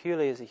being, but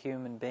purely as a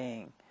human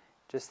being,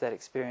 just that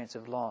experience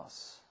of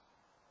loss,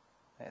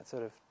 that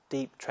sort of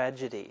deep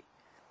tragedy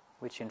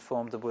which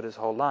informed the Buddha's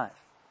whole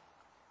life.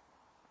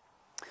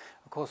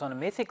 Of course, on a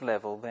mythic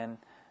level,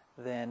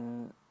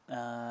 then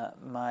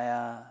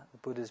Maya, the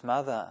Buddha's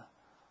mother,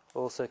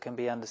 also can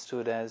be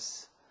understood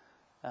as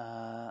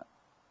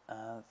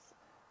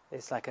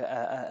it's like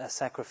a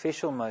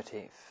sacrificial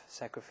motif,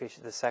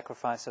 the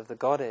sacrifice of the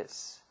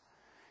goddess.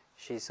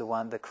 She's the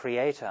one, the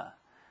creator.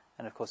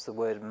 And of course the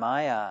word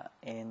Maya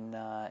in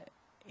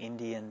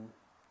Indian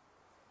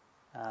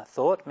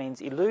thought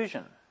means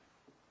illusion.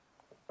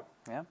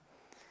 Yeah?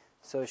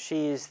 So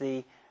she is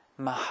the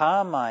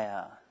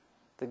Mahamaya,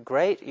 the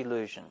great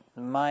illusion,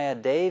 Maya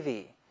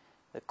Devi,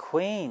 the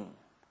queen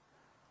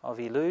of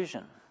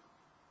illusion,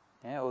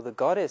 or the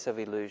goddess of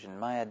illusion,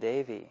 Maya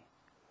Devi.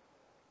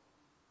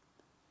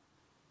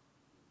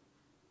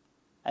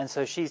 And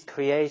so she's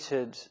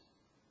created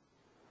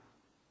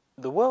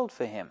the world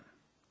for him,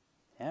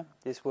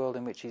 this world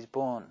in which he's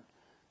born,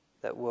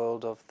 that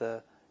world of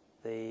the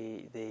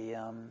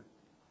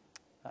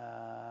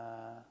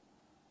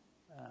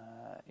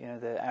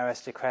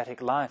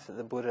aristocratic life that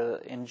the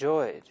Buddha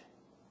enjoyed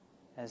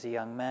as a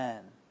young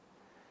man.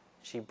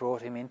 She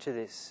brought him into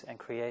this and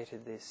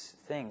created this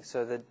thing.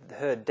 So that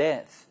her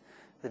death,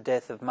 the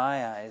death of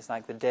Maya, is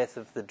like the death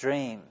of the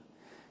dream,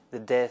 the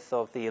death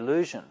of the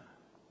illusion,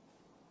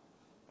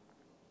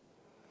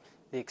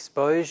 the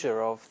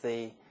exposure of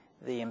the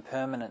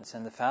impermanence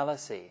and the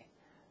fallacy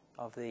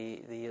of the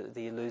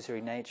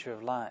illusory nature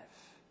of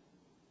life.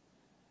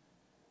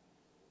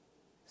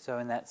 So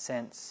in that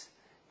sense,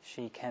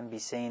 she can be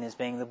seen as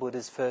being the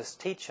Buddha's first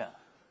teacher.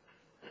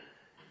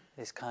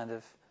 This kind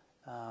of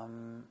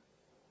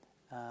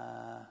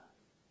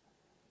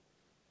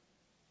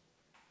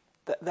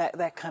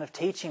that kind of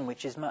teaching,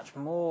 which is much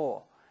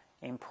more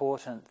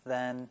important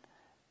than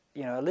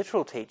a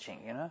literal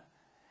teaching.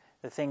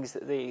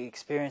 The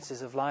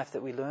experiences of life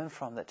that we learn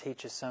from that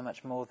teach us so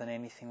much more than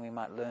anything we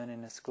might learn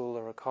in a school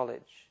or a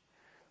college.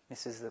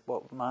 This is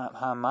what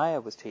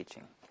Maya was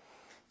teaching.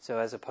 So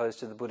as opposed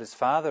to the Buddha's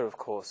father, of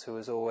course, who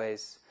was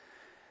always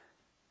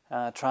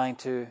trying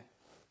to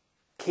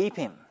keep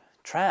him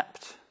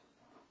trapped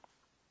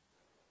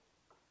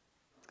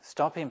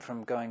stop him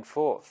from going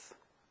forth,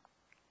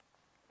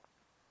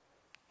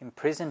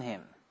 imprison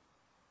him.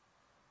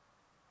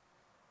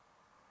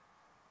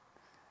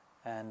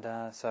 And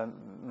so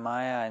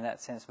Maya, in that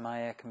sense,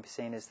 Maya can be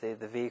seen as the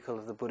vehicle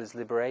of the Buddha's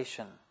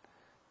liberation.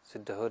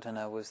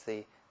 Suddhodana was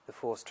the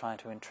force trying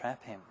to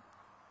entrap him.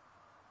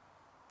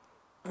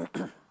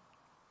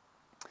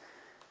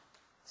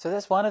 So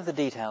that's one of the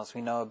details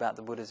we know about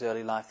the Buddha's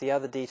early life. The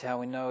other detail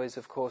we know is,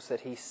 of course,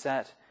 that he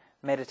sat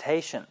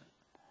meditation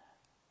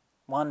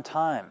one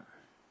time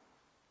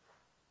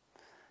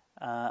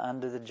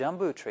under the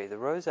jambu tree, the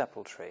rose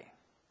apple tree.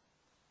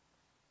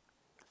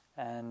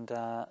 And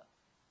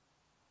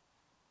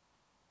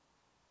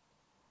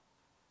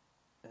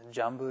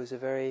jambu is a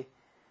very...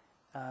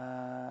 you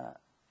know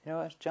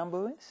what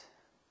jambu is?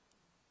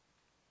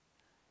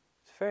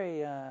 It's a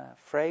very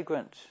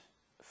fragrant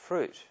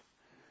fruit.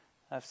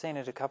 I've seen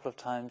it a couple of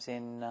times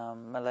in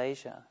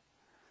Malaysia,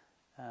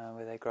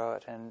 where they grow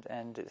it,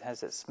 and it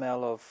has that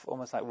smell of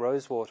almost like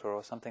rose water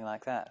or something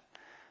like that,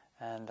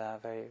 and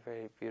very,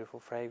 very beautiful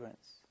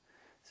fragrance.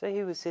 So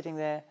he was sitting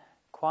there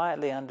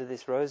quietly under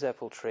this rose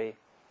apple tree.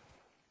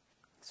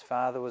 His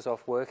father was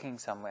off working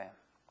somewhere,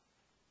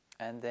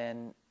 and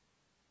then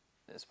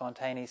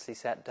spontaneously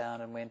sat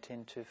down and went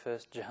into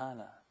first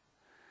jhana.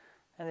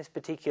 And this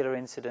particular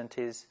incident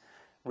is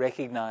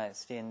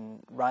recognized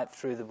right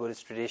through the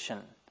Buddhist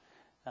tradition,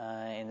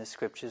 in the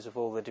scriptures of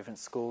all the different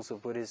schools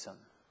of Buddhism.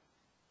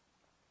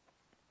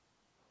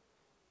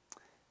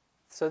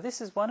 So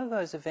this is one of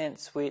those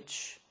events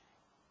which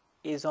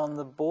is on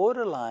the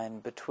borderline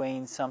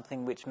between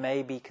something which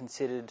may be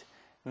considered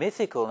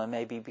mythical and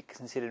may be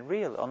considered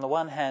real. On the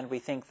one hand, we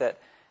think that,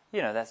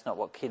 that's not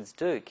what kids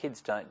do.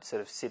 Kids don't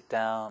sort of sit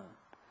down,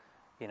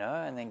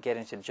 and then get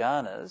into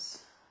jhanas.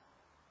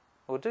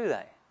 Or do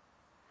they?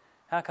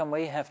 How come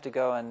we have to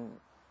go and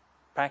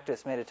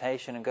practice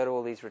meditation and go to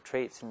all these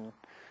retreats and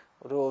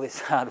do all this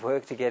hard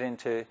work to get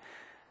into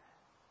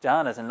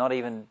jhanas, and not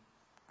even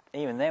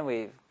then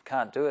we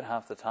can't do it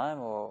half the time?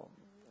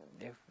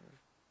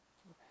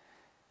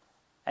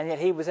 And yet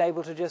he was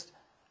able to just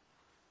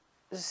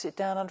sit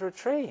down under a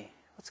tree.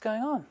 What's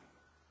going on?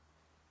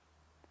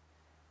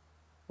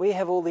 We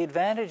have all the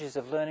advantages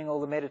of learning all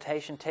the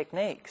meditation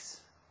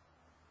techniques.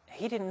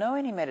 He didn't know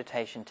any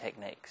meditation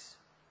techniques.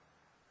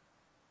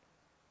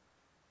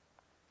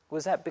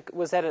 Was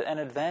that an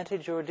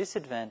advantage or a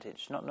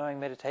disadvantage, not knowing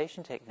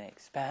meditation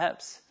techniques?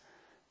 Perhaps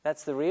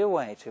that's the real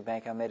way to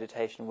make our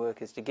meditation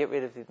work, is to get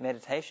rid of the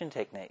meditation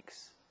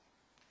techniques.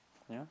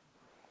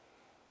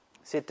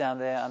 Sit down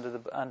there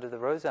under the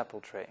rose apple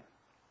tree.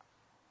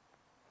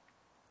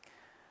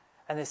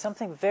 And there's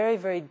something very,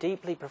 very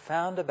deeply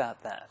profound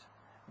about that,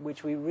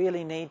 which we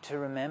really need to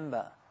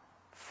remember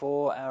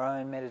for our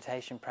own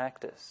meditation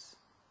practice.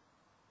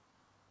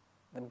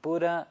 The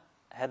Buddha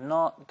had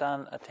not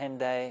done a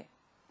 10-day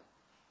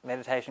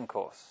meditation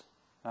course,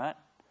 right?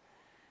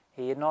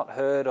 He had not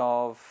heard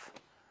of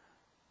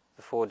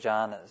the 4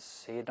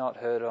 jhanas. He had not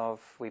heard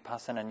of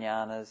vipassana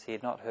jnanas. He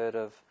had not heard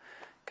of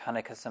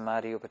Khanika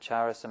Samadhi,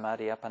 Upachara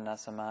Samadhi, Appana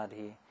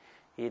Samadhi.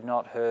 He had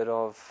not heard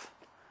of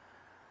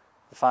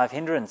the 5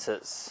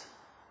 hindrances.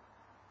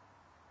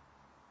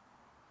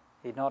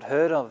 He had not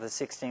heard of the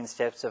 16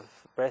 steps of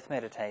breath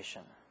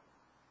meditation.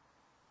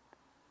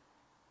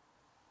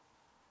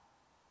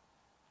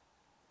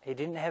 He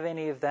didn't have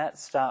any of that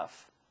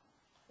stuff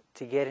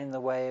to get in the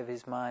way of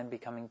his mind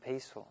becoming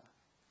peaceful.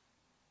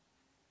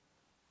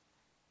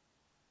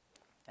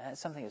 And that's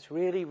something that's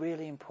really,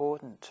 really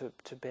important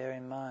to bear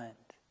in mind.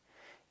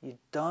 You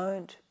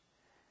don't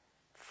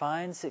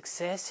find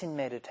success in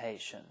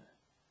meditation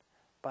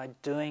by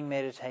doing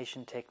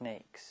meditation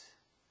techniques.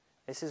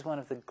 This is one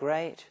of the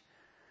great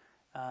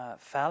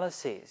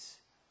fallacies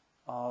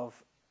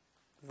of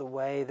the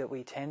way that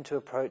we tend to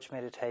approach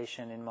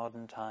meditation in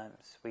modern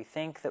times. We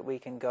think that we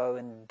can go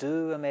and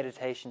do a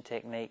meditation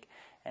technique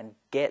and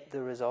get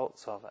the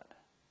results of it.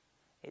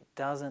 It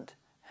doesn't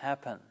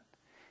happen.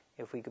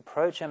 If we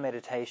approach our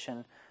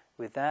meditation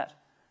with that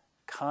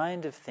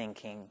kind of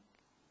thinking,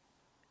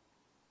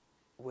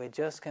 we're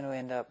just going to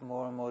end up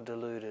more and more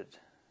deluded.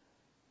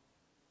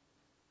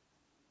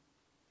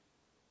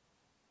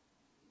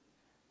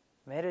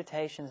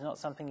 Meditation is not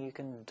something you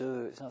can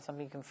do. It's not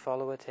something you can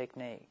follow a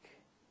technique.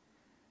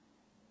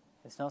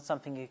 It's not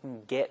something you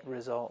can get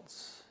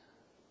results.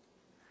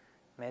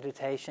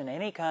 Meditation,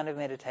 any kind of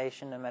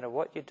meditation, no matter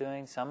what you're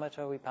doing,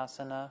 samatha,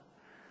 vipassana,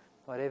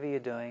 whatever you're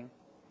doing,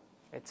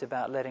 it's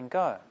about letting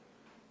go.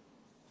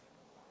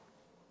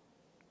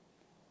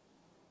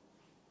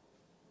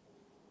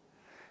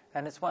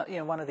 And it's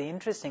one of the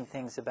interesting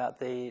things about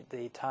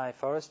the Thai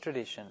forest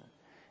tradition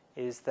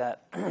is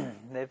that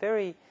they're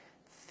very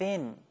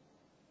thin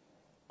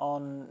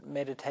on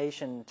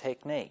meditation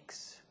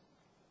techniques.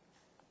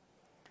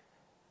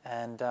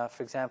 And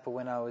for example,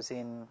 when I was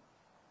staying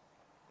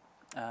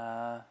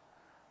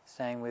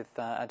with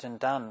Ajahn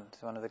Dan,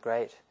 one of the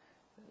great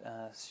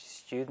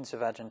students of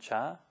Ajahn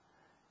Chah,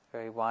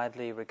 very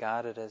widely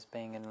regarded as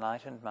being an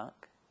enlightened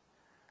monk.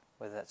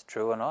 Whether that's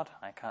true or not,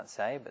 I can't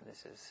say, but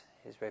this is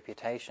his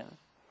reputation.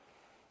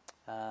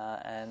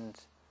 and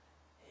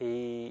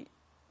he...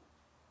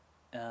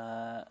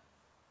 it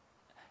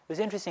was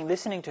interesting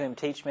listening to him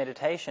teach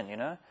meditation, you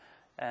know,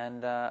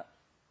 and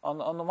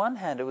on the one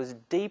hand it was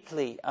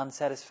deeply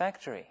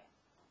unsatisfactory.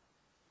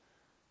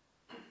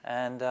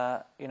 And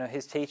you know,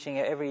 his teaching,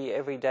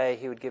 every day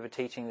he would give a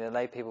teaching. The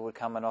lay people would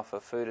come and offer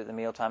food at the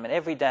mealtime, and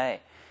every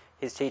day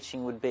his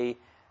teaching would be: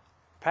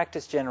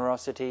 practice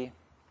generosity,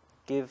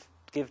 give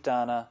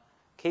dana,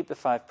 keep the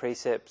 5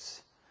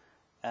 precepts,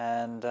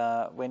 and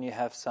when you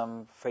have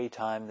some free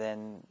time,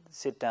 then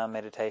sit down,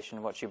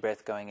 meditation, watch your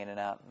breath going in and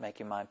out, make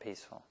your mind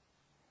peaceful.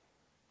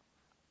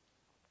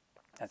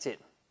 That's it.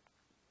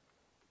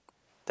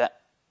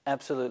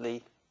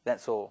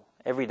 That's all.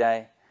 Every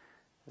day,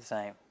 the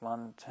same.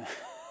 1, 2.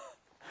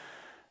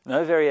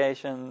 No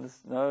variations,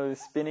 no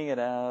spinning it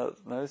out,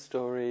 no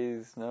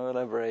stories, no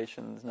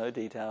elaborations, no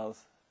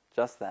details.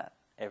 Just that,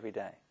 every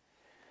day.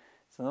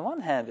 So on the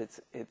one hand,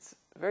 it's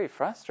very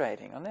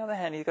frustrating. On the other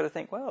hand, you've got to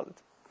think, well, it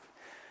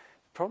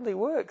probably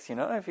works, you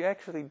know. If you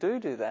actually do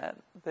that,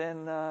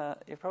 then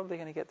you're probably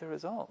going to get the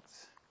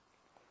results.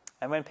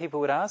 And when people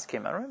would ask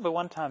him, I remember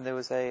one time there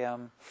was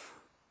one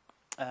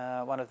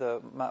of the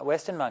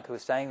Western monk who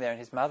was staying there, and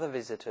his mother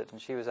visited, and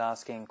she was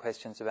asking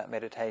questions about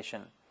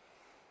meditation.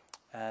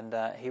 And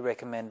he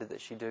recommended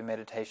that she do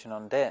meditation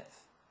on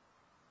death.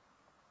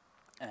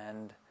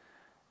 And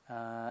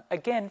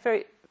again,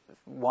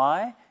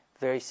 why?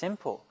 Very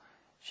simple.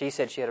 She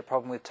said she had a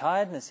problem with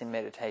tiredness in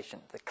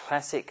meditation. The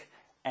classic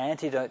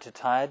antidote to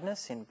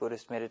tiredness in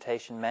Buddhist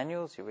meditation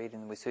manuals, you read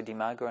in the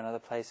Visuddhimagga and other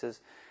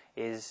places,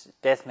 is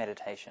death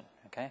meditation.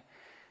 Okay,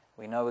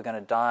 we know we're going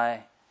to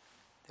die.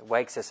 It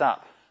wakes us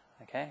up.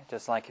 Okay,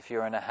 just like if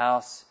you're in a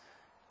house,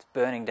 it's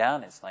burning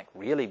down. It's like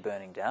really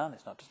burning down.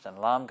 It's not just an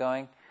alarm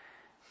going.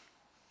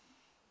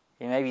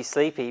 You may be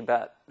sleepy,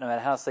 but no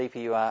matter how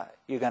sleepy you are,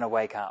 you're going to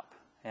wake up,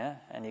 yeah,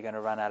 and you're going to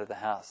run out of the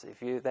house.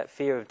 That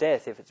fear of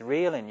death, if it's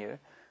real in you,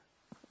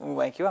 will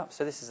wake you up.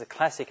 So this is a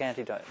classic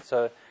antidote.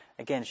 So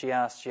again, she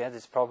had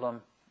this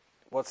problem,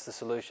 what's the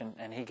solution?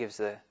 And he gives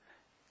the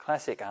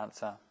classic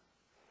answer: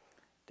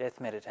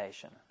 death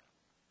meditation.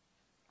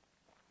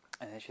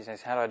 And then she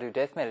says, how do I do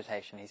death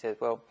meditation? He says,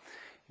 well,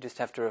 you just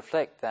have to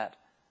reflect that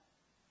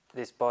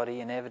this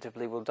body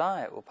inevitably will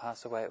die, it will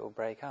pass away, it will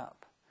break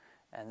up.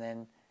 And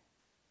then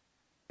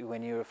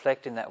when you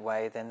reflect in that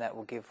way, then that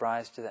will give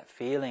rise to that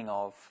feeling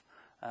of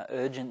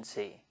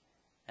urgency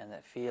and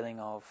that feeling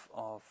of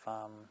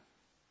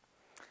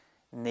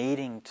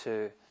needing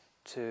to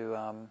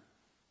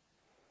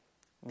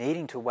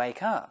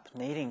wake up,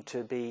 needing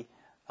to be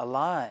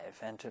alive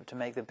and to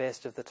make the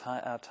best of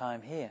our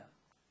time here.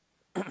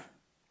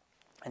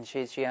 And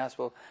she asked,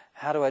 well,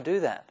 how do I do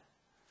that?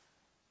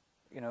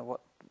 You know,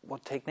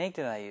 what technique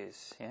did I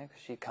use? You know,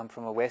 because she'd come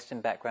from a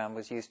Western background,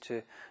 was used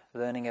to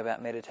learning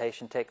about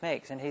meditation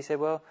techniques. And he said,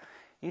 well,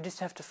 you just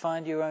have to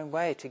find your own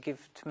way to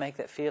make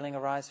that feeling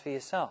arise for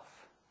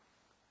yourself.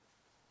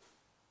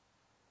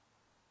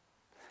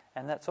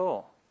 And that's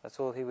all. That's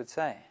all he would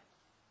say.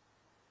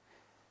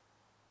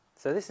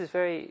 So this is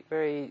very,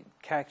 very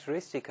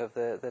characteristic of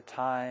the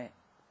Thai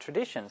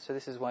tradition. So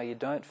this is why you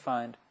don't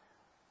find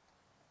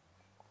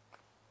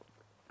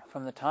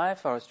from the Thai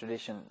forest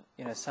tradition,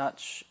 you know,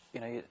 such, you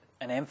know,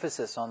 an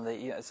emphasis on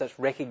such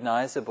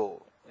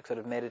recognizable sort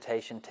of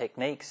meditation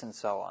techniques and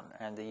so on,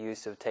 and the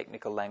use of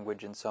technical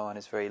language and so on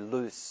is very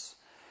loose.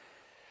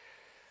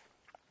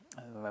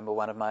 I remember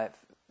one of my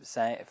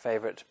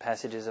favorite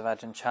passages of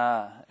Ajahn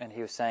Chah, and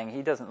he was saying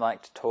he doesn't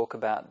like to talk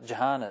about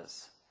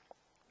jhanas,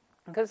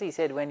 because he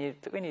said when you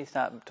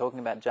start talking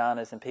about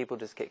jhanas and people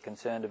just get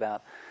concerned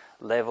about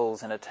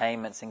levels and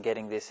attainments and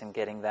getting this and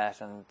getting that,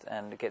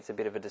 and it gets a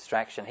bit of a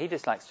distraction. He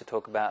just likes to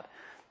talk about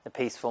the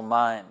peaceful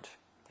mind.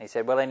 He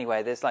said, well,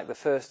 anyway, there's like the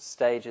first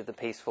stage of the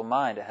peaceful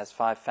mind. It has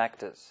 5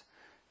 factors.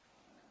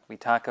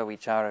 Vitaka,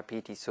 vichara,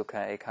 piti,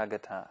 sukha,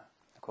 ekaggata.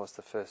 Of course,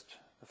 the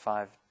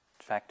 5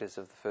 factors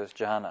of the first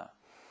jhana.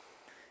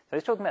 So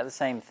he's talking about the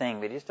same thing,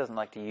 but he just doesn't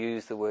like to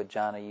use the word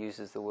jhana, he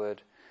uses the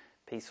word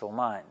peaceful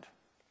mind,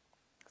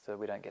 so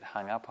we don't get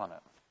hung up on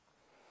it.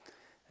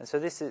 And so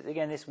this is,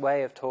 again, this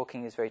way of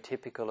talking is very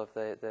typical of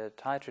the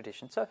Thai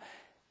tradition. So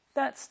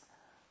that's,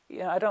 you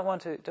know, I don't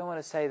want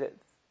to say that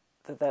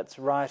that's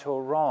right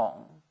or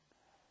wrong.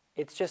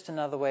 It's just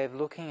another way of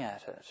looking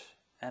at it,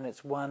 and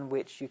it's one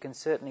which you can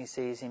certainly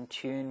see is in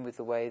tune with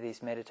the way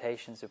these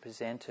meditations are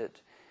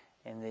presented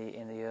in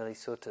the early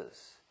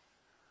suttas.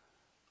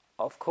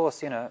 Of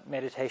course, you know,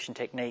 meditation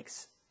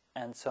techniques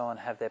and so on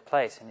have their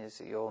place, and as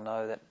you all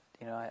know that,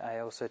 you know, I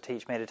also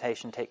teach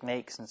meditation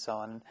techniques and so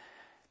on.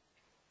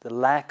 The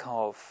lack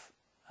of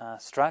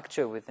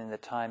structure within the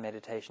Thai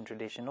meditation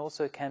tradition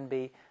also can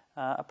be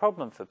a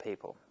problem for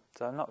people.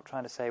 So I'm not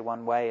trying to say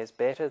one way is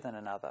better than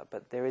another,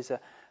 but there is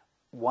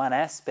one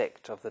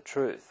aspect of the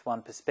truth,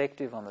 one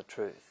perspective on the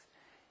truth,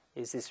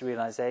 is this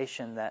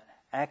realization that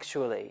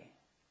actually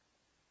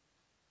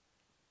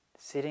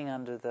sitting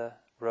under the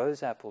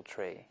rose apple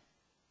tree,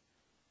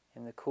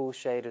 in the cool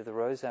shade of the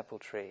rose apple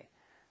tree,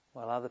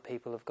 while other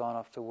people have gone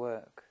off to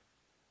work,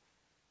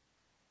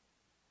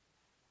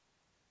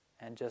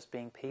 and just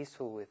being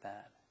peaceful with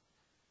that.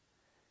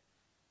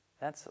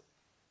 That's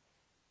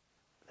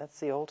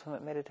the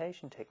ultimate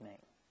meditation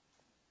technique.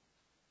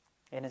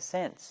 In a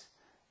sense,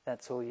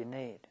 that's all you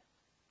need.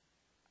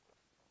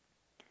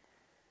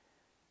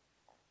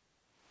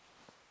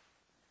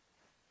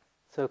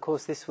 So of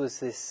course this was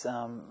this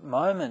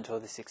moment or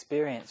this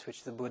experience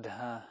which the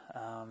Buddha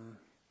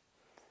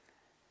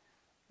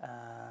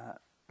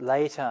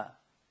later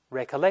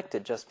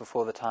recollected just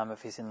before the time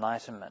of his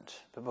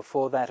enlightenment. But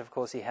before that, of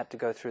course, he had to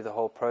go through the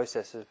whole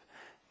process of,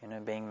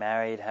 being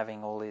married,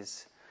 having all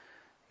his,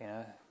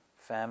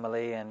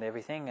 family and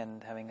everything,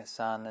 and having a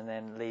son, and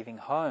then leaving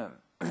home.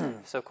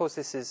 So of course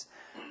this is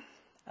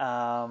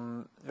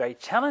very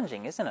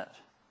challenging, isn't it?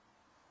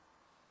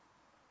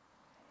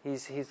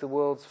 He's the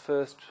world's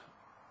first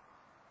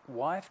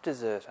wife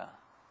deserter.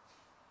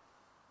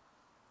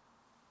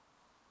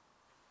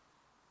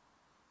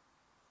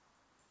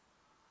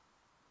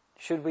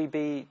 Should we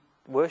be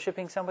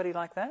worshipping somebody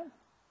like that?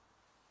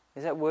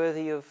 Is that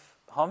worthy of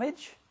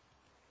homage?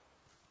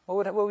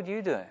 What would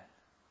you do?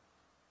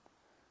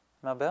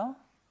 Mabel?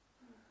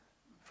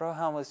 If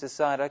Rohan was to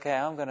decide, okay,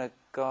 I'm going to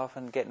go off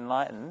and get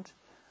enlightened,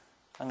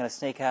 I'm going to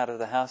sneak out of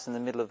the house in the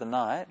middle of the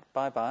night,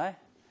 bye-bye,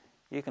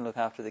 you can look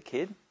after the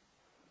kid.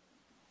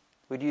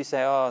 Would you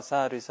say, oh,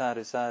 sadhu,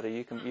 sadhu,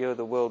 sadhu, you're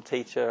the world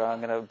teacher,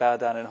 I'm going to bow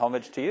down in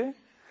homage to you?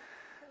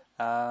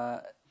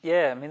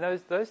 Yeah, I mean,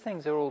 those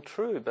things are all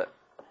true, but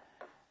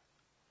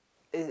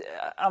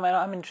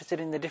I'm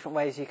interested in the different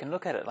ways you can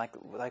look at it, like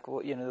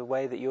the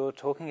way that you're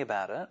talking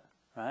about it,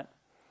 right?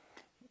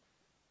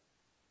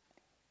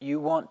 You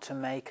want to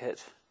make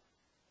it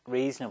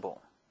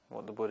reasonable,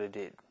 what the Buddha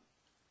did,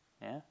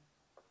 yeah?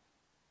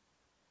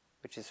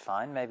 Which is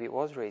fine, maybe it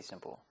was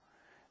reasonable.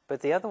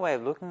 But the other way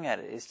of looking at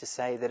it is to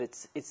say that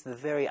it's the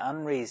very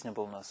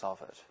unreasonableness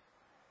of it,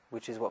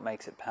 which is what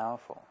makes it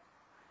powerful.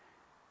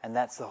 And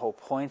that's the whole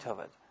point of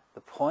it.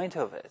 The point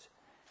of it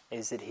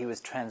is that he was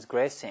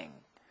transgressing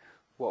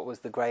what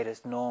was the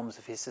greatest norms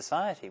of his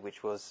society,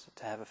 which was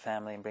to have a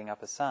family and bring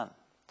up a son.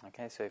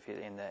 Okay, so if you're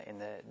in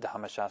the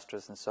Dhamma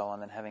Shastras and so on,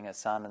 then having a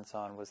son and so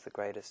on was the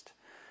greatest,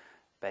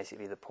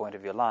 basically the point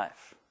of your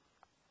life.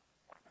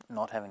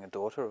 Not having a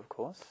daughter, of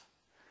course.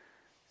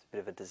 It's a bit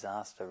of a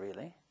disaster,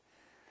 really.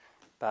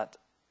 But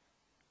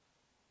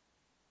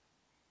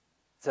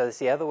so that's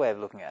the other way of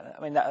looking at it.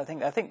 I mean, I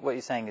think what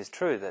you're saying is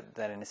true.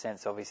 That in a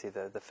sense, obviously,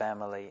 the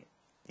family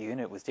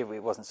unit was different.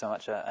 It wasn't so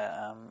much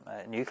a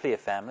nuclear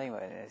family,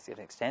 it's an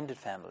extended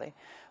family,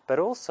 but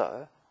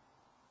also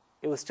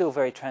it was still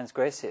very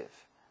transgressive.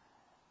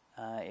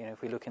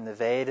 If we look in the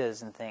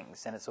Vedas and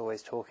things, then it's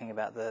always talking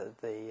about the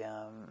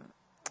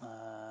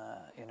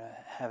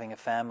having a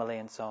family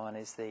and so on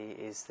is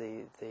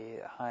the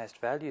highest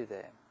value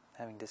there,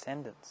 having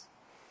descendants.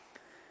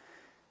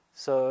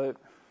 So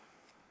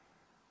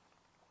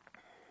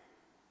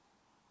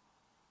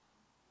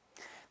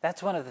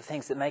that's one of the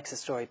things that makes a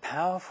story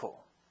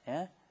powerful,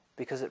 yeah?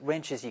 Because it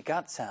wrenches your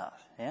guts out,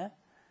 yeah?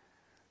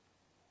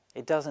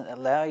 It doesn't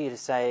allow you to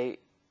say,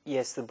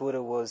 yes, the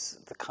Buddha was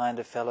the kind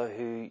of fellow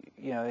who,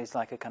 is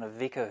like a kind of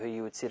vicar who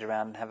you would sit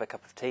around and have a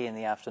cup of tea in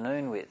the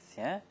afternoon with,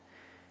 yeah?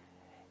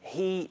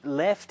 He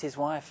left his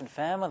wife and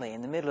family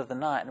in the middle of the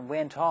night and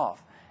went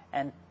off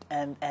and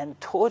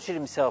tortured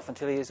himself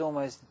until he was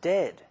almost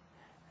dead,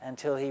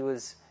 until he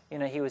was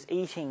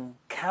eating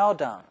cow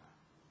dung,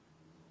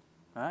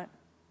 right?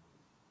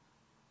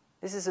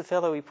 This is a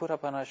fellow we put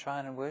up on our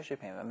shrine and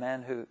worship him, a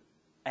man who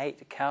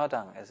ate cow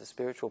dung as a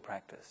spiritual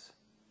practice.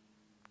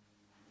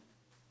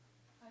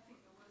 I think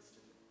the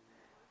wisdom.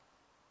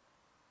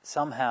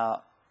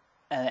 Somehow,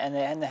 and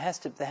there has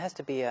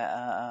to be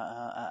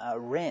a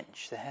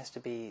wrench. There has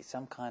to be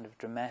some kind of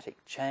dramatic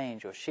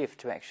change or shift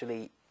to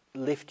actually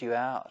lift you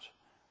out,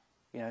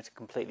 to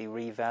completely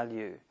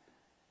revalue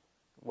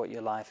what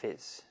your life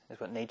is. That's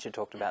what Nietzsche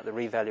talked about, the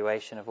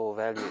revaluation of all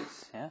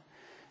values, yeah?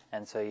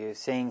 And so you're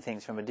seeing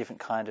things from a different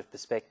kind of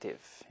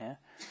perspective, yeah?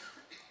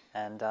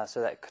 And so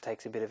that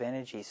takes a bit of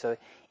energy. So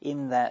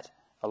in that,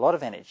 a lot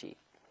of energy,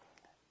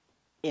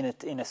 in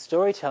a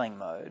storytelling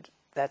mode,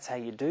 that's how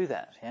you do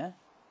that, yeah?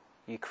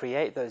 You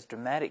create those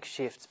dramatic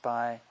shifts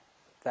by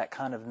that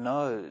kind of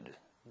node,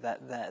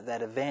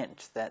 that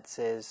event that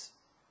says,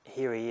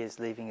 here he is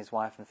leaving his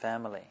wife and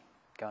family,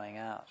 going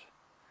out.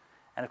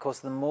 And of course,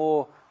 the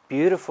more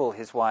beautiful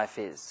his wife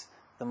is,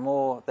 the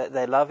more that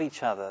they love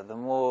each other, the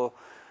more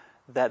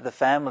that the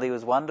family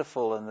was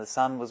wonderful and the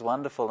son was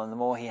wonderful, and the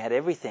more he had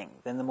everything,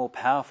 then the more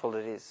powerful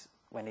it is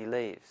when he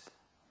leaves.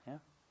 Yeah?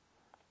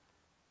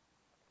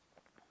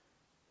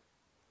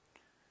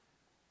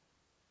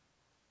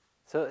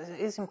 So it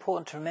is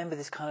important to remember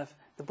this kind of,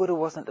 the Buddha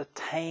wasn't a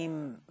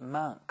tame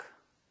monk.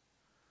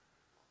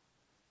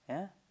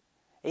 Yeah?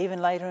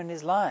 Even later in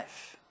his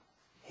life,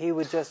 he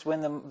would just,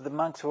 when the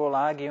monks were all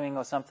arguing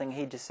or something,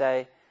 he'd just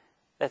say,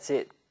 that's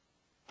it,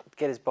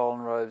 get his bowl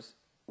and robes,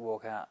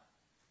 walk out.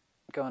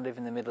 Go and live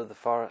in the middle of the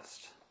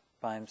forest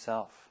by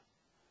himself.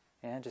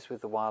 Yeah, just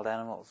with the wild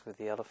animals, with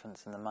the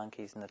elephants and the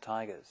monkeys and the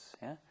tigers.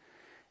 Yeah,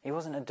 he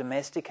wasn't a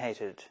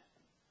domesticated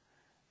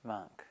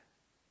monk.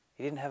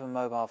 He didn't have a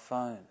mobile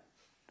phone.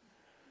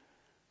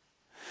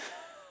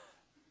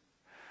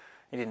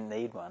 He didn't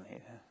need one.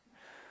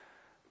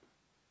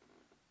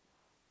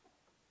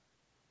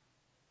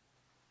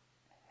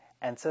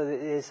 And so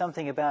there's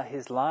something about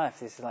his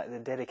life, this is like the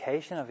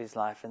dedication of his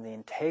life and the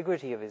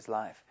integrity of his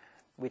life,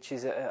 which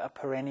is a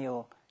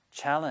perennial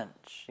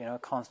challenge, a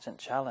constant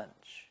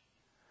challenge.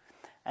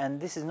 And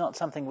this is not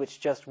something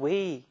which just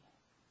we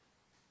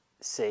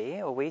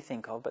see or we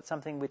think of, but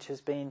something which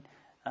has been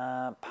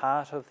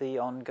part of the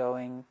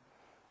ongoing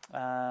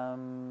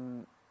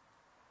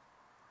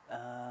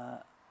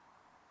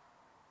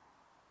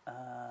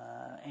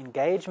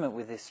engagement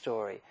with this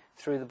story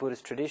through the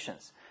Buddhist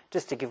traditions.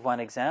 Just to give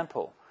one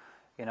example,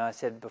 I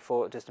said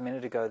before, just a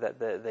minute ago, that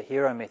the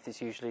hero myth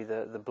is usually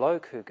the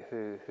bloke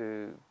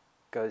who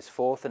goes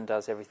forth and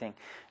does everything.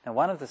 Now,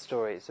 one of the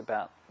stories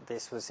about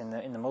this was in the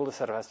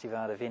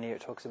Muladharastivada Vinaya.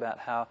 It talks about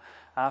how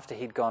after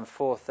he'd gone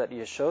forth, that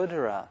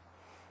Yashodhara,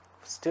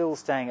 still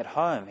staying at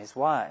home, his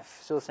wife,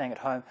 still staying at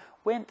home,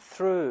 went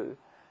through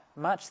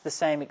much the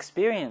same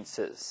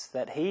experiences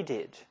that he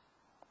did,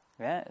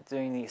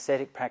 doing the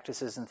ascetic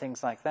practices and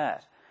things like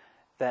that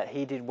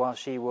he did while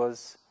he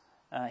was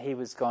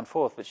gone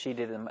forth, but she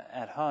did them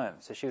at home.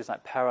 So she was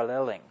like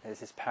paralleling. There's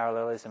this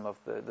parallelism of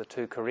the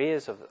two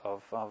careers of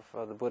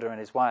the Buddha and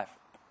his wife.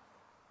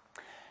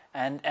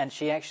 And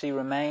she actually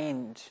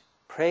remained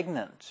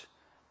pregnant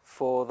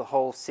for the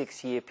whole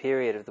 6-year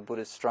period of the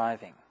Buddha's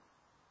striving.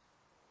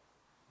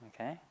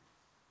 Okay?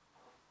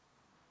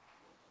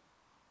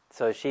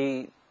 So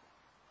she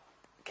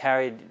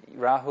carried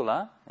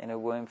Rahula in her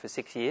womb for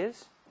 6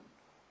 years,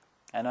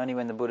 and only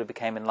when the Buddha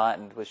became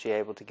enlightened was she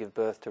able to give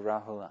birth to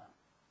Rahula.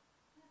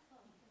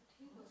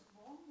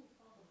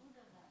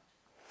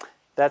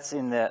 That's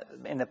in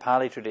the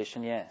Pali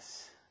tradition,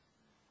 yes.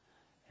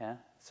 Yeah.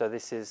 So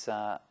this is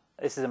a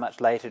much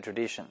later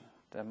tradition.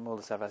 The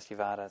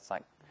Muladharastivada, it's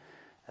like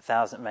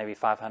 1,000, maybe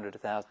 500,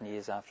 1,000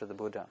 years after the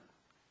Buddha.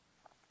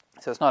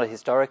 So it's not a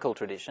historical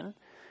tradition,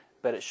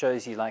 but it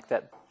shows you like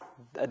that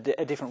a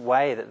different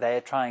way that they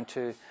are trying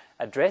to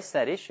address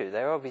that issue.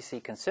 They're obviously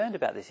concerned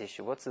about this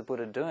issue. What's the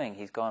Buddha doing?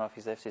 He's gone off,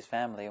 he's left his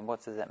family, and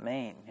what does that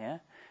mean? Yeah.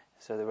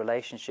 So the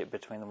relationship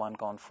between the one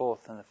gone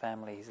forth and the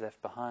family he's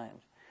left behind.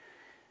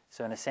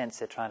 So in a sense,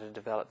 they're trying to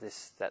develop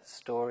that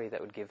story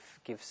that would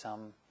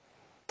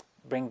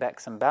bring back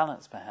some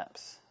balance,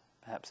 perhaps.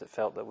 Perhaps it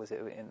felt that was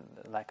in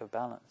lack of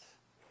balance.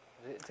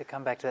 To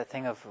come back to that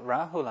thing of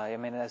Rahula,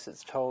 as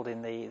it's told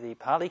in the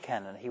Pali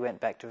Canon, he went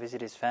back to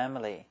visit his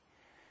family.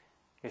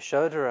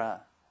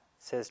 Yashodhara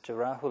says to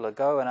Rahula,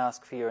 "Go and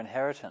ask for your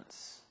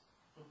inheritance."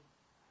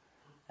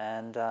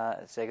 And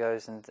so he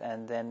goes,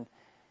 and then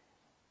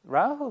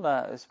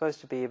Rahula was supposed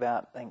to be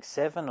about, I think,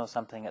 7 or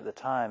something at the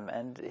time,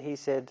 and he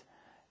said,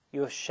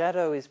 "Your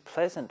shadow is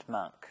pleasant,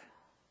 monk."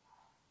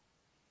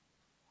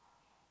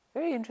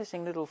 Very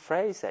interesting little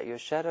phrase that, your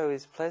shadow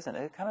is pleasant.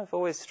 It kind of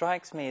always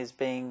strikes me as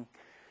being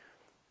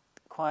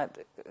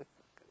quite,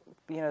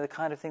 the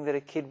kind of thing that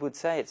a kid would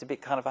say. It's a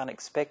bit kind of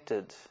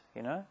unexpected,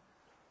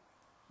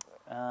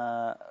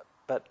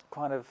 but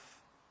kind of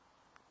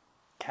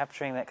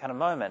capturing that kind of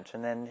moment.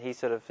 And then he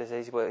sort of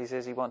says, he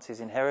says he wants his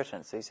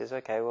inheritance. So he says,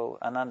 okay, well,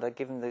 Ananda,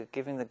 give him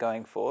the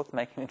going forth,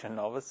 make him into a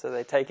novice, so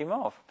they take him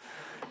off.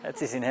 That's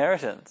his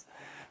inheritance.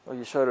 Well,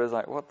 Yashoda was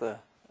like, what the...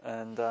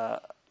 And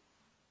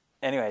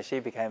anyway, she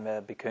became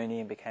a bhikkhuni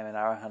and became an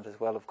arahant as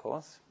well, of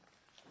course.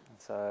 And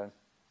so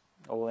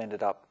all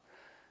ended up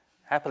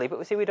happily.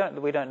 But we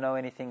don't know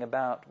anything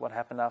about what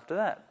happened after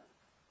that.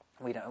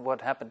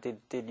 What happened?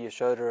 Did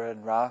Yashoda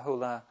and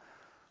Rahula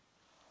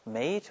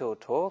meet or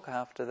talk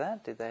after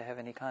that? Did they have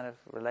any kind of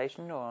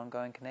relation or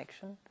ongoing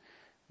connection?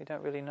 We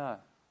don't really know.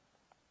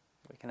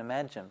 We can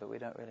imagine, but we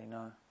don't really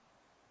know.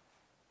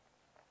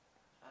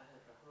 I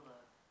heard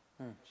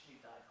Rahula, she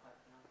died quite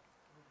young,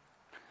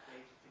 the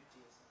age of 50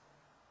 or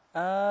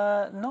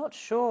something. Not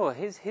sure.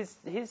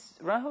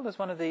 Rahul is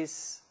one of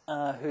these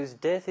whose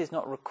death is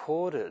not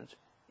recorded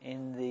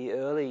in the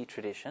early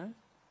tradition,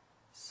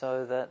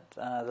 so that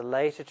the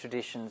later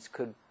traditions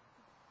could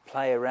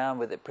play around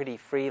with it pretty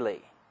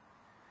freely.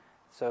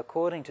 So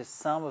according to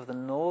some of the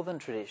northern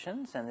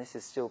traditions, and this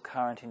is still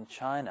current in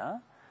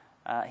China,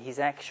 he's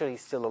actually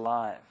still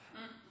alive.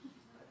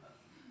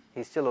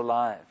 He's still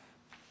alive.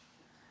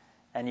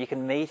 And you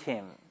can meet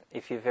him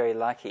if you're very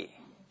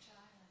lucky.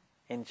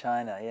 In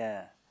China,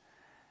 yeah.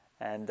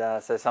 And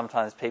so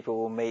sometimes people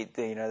will meet,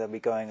 they'll be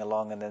going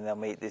along and then they'll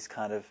meet this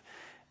kind of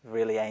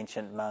really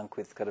ancient monk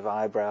with kind of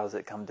eyebrows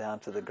that come down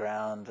to the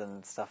ground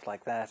and stuff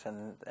like that,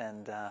 and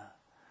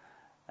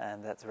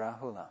that's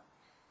Rahula.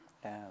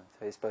 Yeah,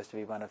 so he's supposed to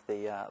be one of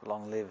the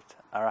long-lived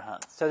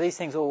arahants. So these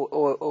things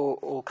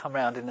all come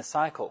around in a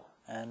cycle,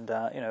 and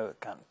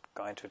can't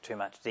go into too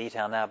much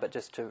detail now, but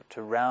just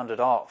to round it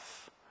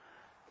off,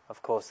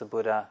 of course, the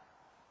Buddha,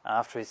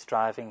 after his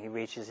striving, he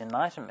reaches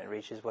enlightenment,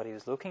 reaches what he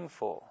was looking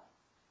for,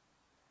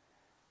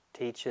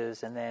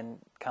 teaches, and then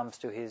comes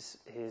to his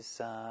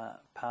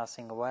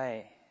passing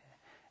away.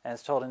 And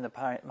it's told in the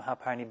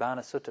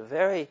Mahaparinibbana Sutta,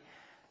 very,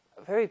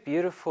 very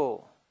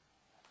beautiful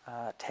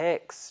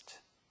text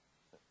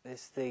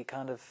the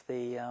kind of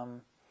the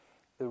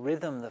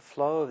rhythm, the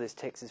flow of this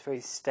text is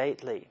very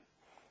stately,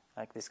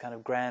 like this kind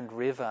of grand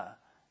river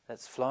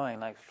that's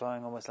flowing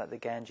almost like the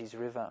Ganges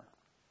River.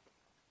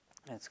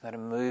 And it's kind of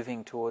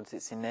moving towards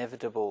its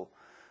inevitable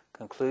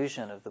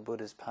conclusion of the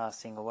Buddha's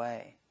passing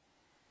away,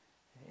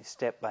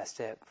 step by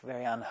step,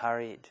 very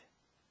unhurried,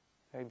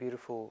 very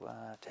beautiful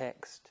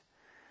text.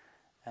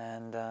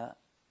 And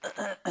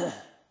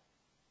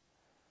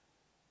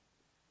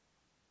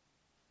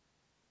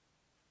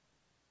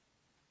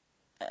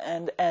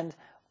and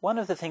one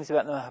of the things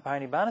about the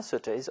Mahaparinibbana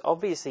Sutta is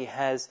obviously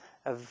has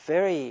a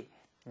very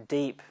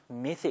deep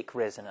mythic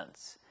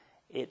resonance.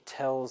 It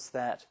tells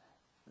that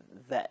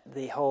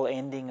the whole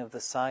ending of the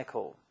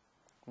cycle,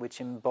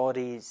 which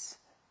embodies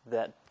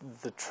that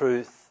the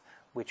truth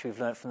which we've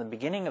learnt from the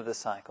beginning of the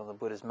cycle, the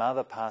Buddha's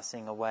mother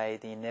passing away,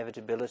 the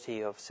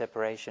inevitability of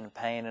separation,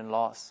 pain and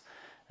loss,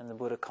 and the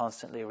Buddha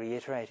constantly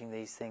reiterating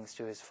these things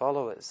to his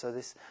followers. So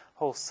this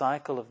whole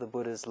cycle of the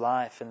Buddha's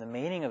life and the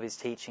meaning of his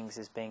teachings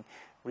is being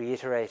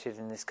reiterated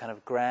in this kind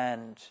of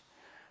grand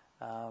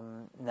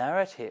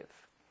narrative.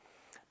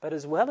 But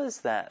as well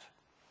as that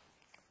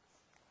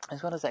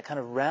kind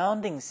of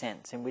rounding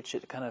sense in which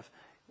it kind of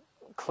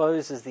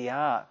closes the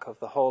arc of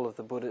the whole of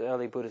the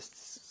early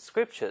Buddhist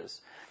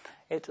scriptures,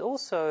 it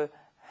also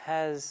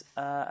has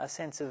a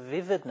sense of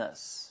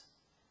vividness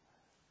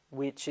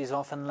which is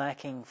often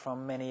lacking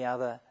from many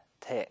other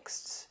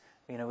texts.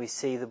 You know, we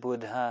see the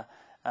Buddha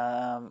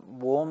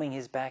warming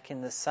his back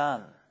in the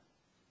sun,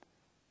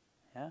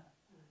 yeah,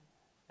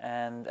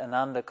 and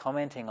Ananda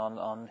commenting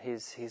on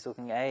his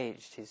looking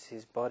aged,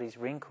 his body's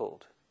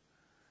wrinkled,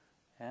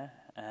 yeah,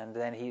 and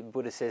then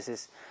Buddha says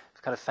this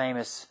kind of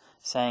famous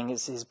saying,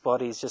 his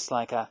body is just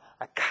like a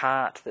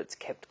cart that's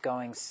kept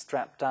going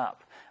strapped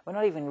up. We're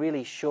not even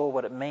really sure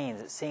what it means.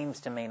 It seems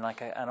to mean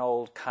like an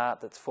old cart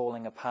that's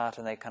falling apart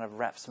and they kind of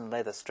wrap some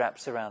leather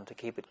straps around to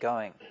keep it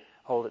going,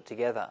 hold it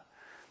together.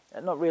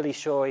 I'm not really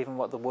sure even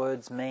what the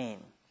words mean.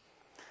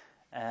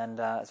 And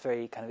it's a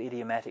very kind of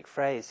idiomatic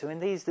phrase. So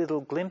in these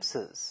little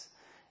glimpses,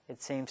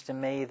 it seems to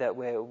me that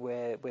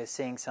we're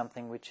seeing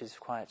something which is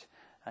quite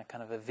a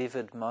kind of a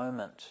vivid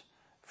moment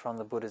from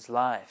the Buddha's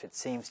life. It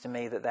seems to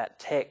me that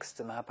text,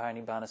 the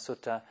Mahaparinibbana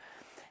Sutta,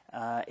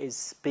 is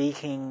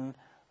speaking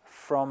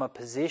from a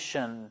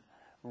position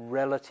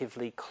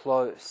relatively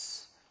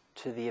close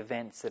to the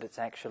events that it's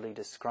actually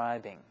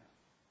describing.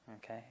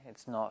 Okay,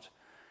 it's not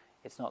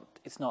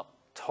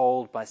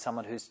told by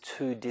someone who's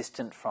too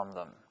distant from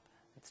them.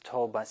 It's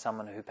told by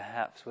someone who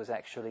perhaps was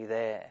actually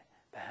there,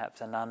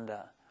 perhaps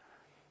Ananda,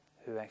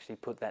 who actually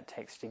put that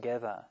text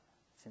together,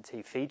 since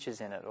he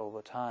features in it all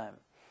the time,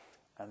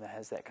 and there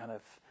has that kind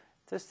of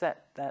just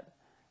that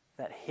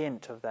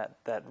hint of that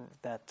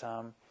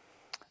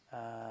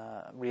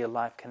real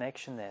life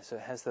connection there. So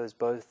it has those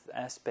both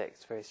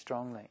aspects very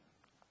strongly.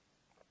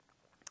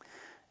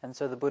 And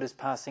so the Buddha's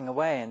passing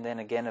away, and then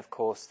again, of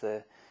course,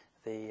 the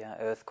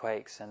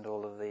earthquakes and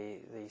all of the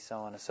so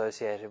on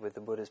associated with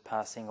the Buddha's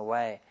passing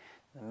away,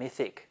 the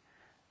mythic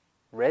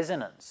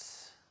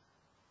resonance,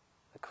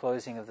 the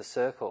closing of the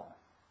circle.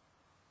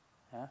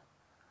 Yeah?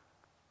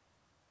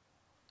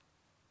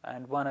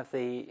 And one of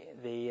the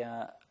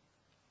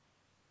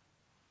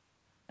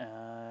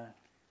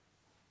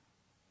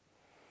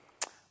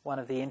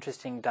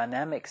interesting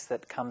dynamics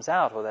that comes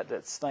out, or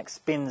that's like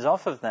spins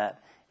off of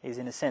that, is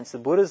in a sense the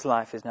Buddha's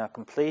life is now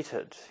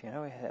completed. You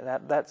know,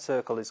 that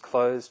circle is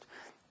closed,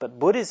 but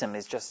Buddhism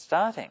is just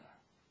starting.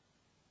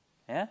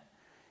 Yeah,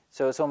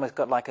 so it's almost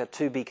got like a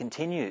to be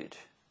continued.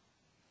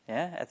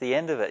 Yeah, at the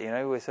end of it, you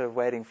know, we're sort of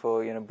waiting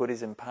for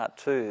Buddhism Part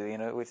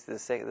 2. Which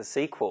is the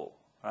sequel,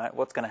 right?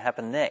 What's going to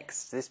happen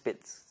next? This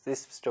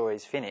story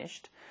is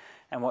finished,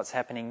 and what's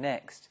happening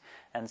next?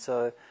 And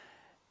so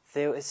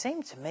it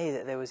seemed to me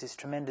that there was this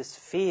tremendous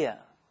fear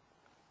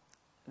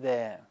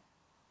there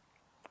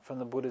from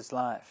the Buddha's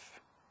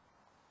life,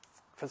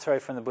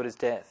 from the Buddha's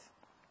death.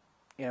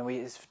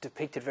 It's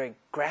depicted very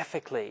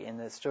graphically in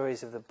the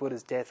stories of the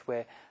Buddha's death,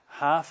 where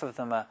half of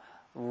them are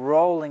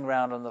rolling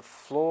around on the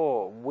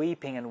floor,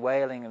 weeping and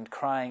wailing and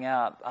crying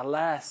out,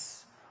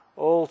 "Alas,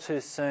 all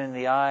too soon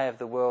the eye of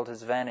the world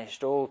has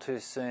vanished, all too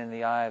soon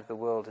the eye of the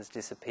world has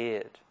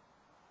disappeared."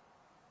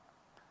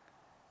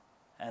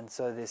 And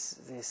so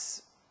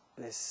this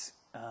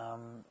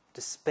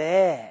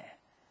despair,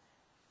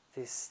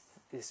 this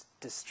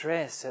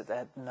distress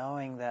at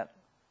knowing that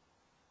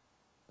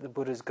the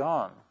Buddha's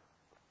gone.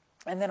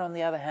 And then on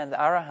the other hand, the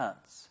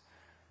Arahants,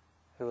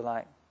 who are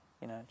like,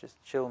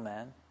 just chill,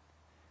 man.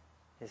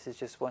 This is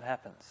just what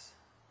happens.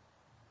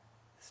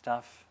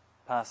 Stuff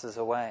passes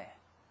away.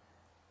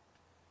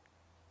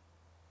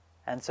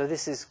 And so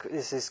this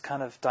is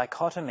kind of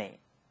dichotomy,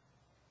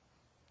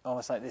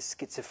 almost like this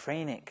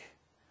schizophrenic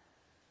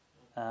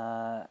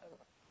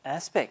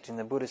aspect in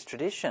the Buddhist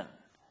tradition.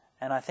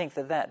 And I think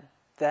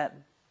that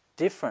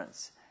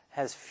difference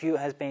has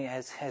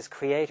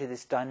created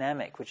this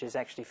dynamic which has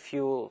actually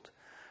fueled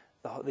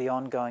the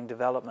ongoing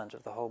development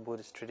of the whole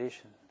Buddhist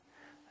tradition.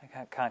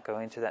 I can't go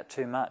into that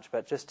too much,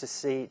 but just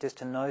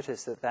to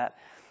notice that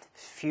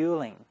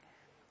fueling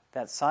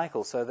that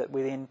cycle, so that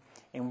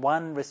in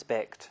one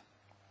respect,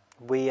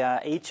 we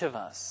are each of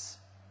us,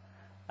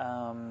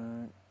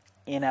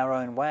 in our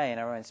own way, in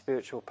our own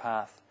spiritual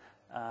path,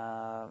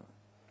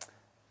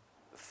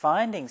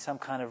 finding some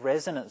kind of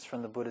resonance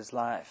from the Buddha's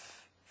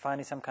life,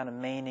 finding some kind of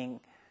meaning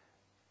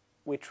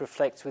which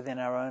reflects within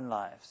our own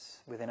lives,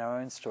 within our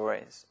own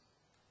stories.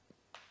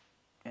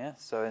 Yeah?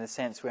 So in a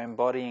sense we're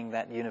embodying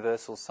that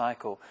universal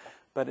cycle,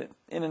 but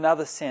in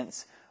another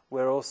sense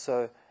we're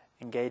also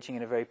engaging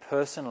in a very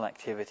personal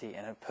activity,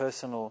 and a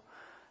personal,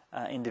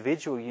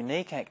 individual,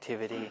 unique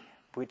activity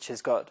which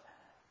has got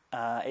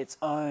its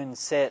own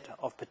set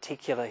of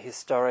particular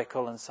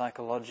historical and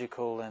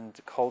psychological and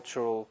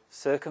cultural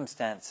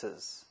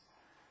circumstances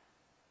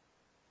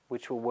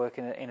which will work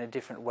in a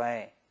different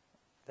way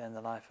than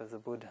the life of the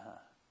Buddha.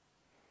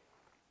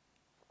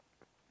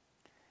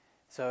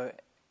 So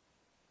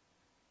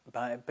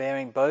by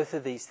bearing both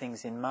of these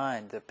things in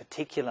mind, the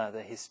particular,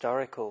 the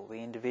historical,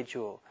 the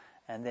individual,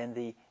 and then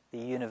the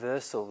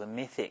universal, the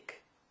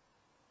mythic,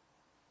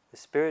 the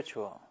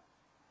spiritual,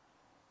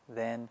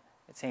 then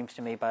it seems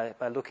to me by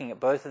looking at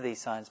both of these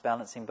sides,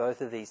 balancing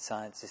both of these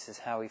sides, this is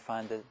how we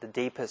find the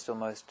deepest or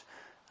most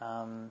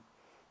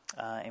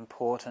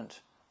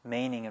important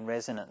meaning and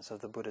resonance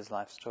of the Buddha's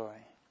life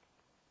story.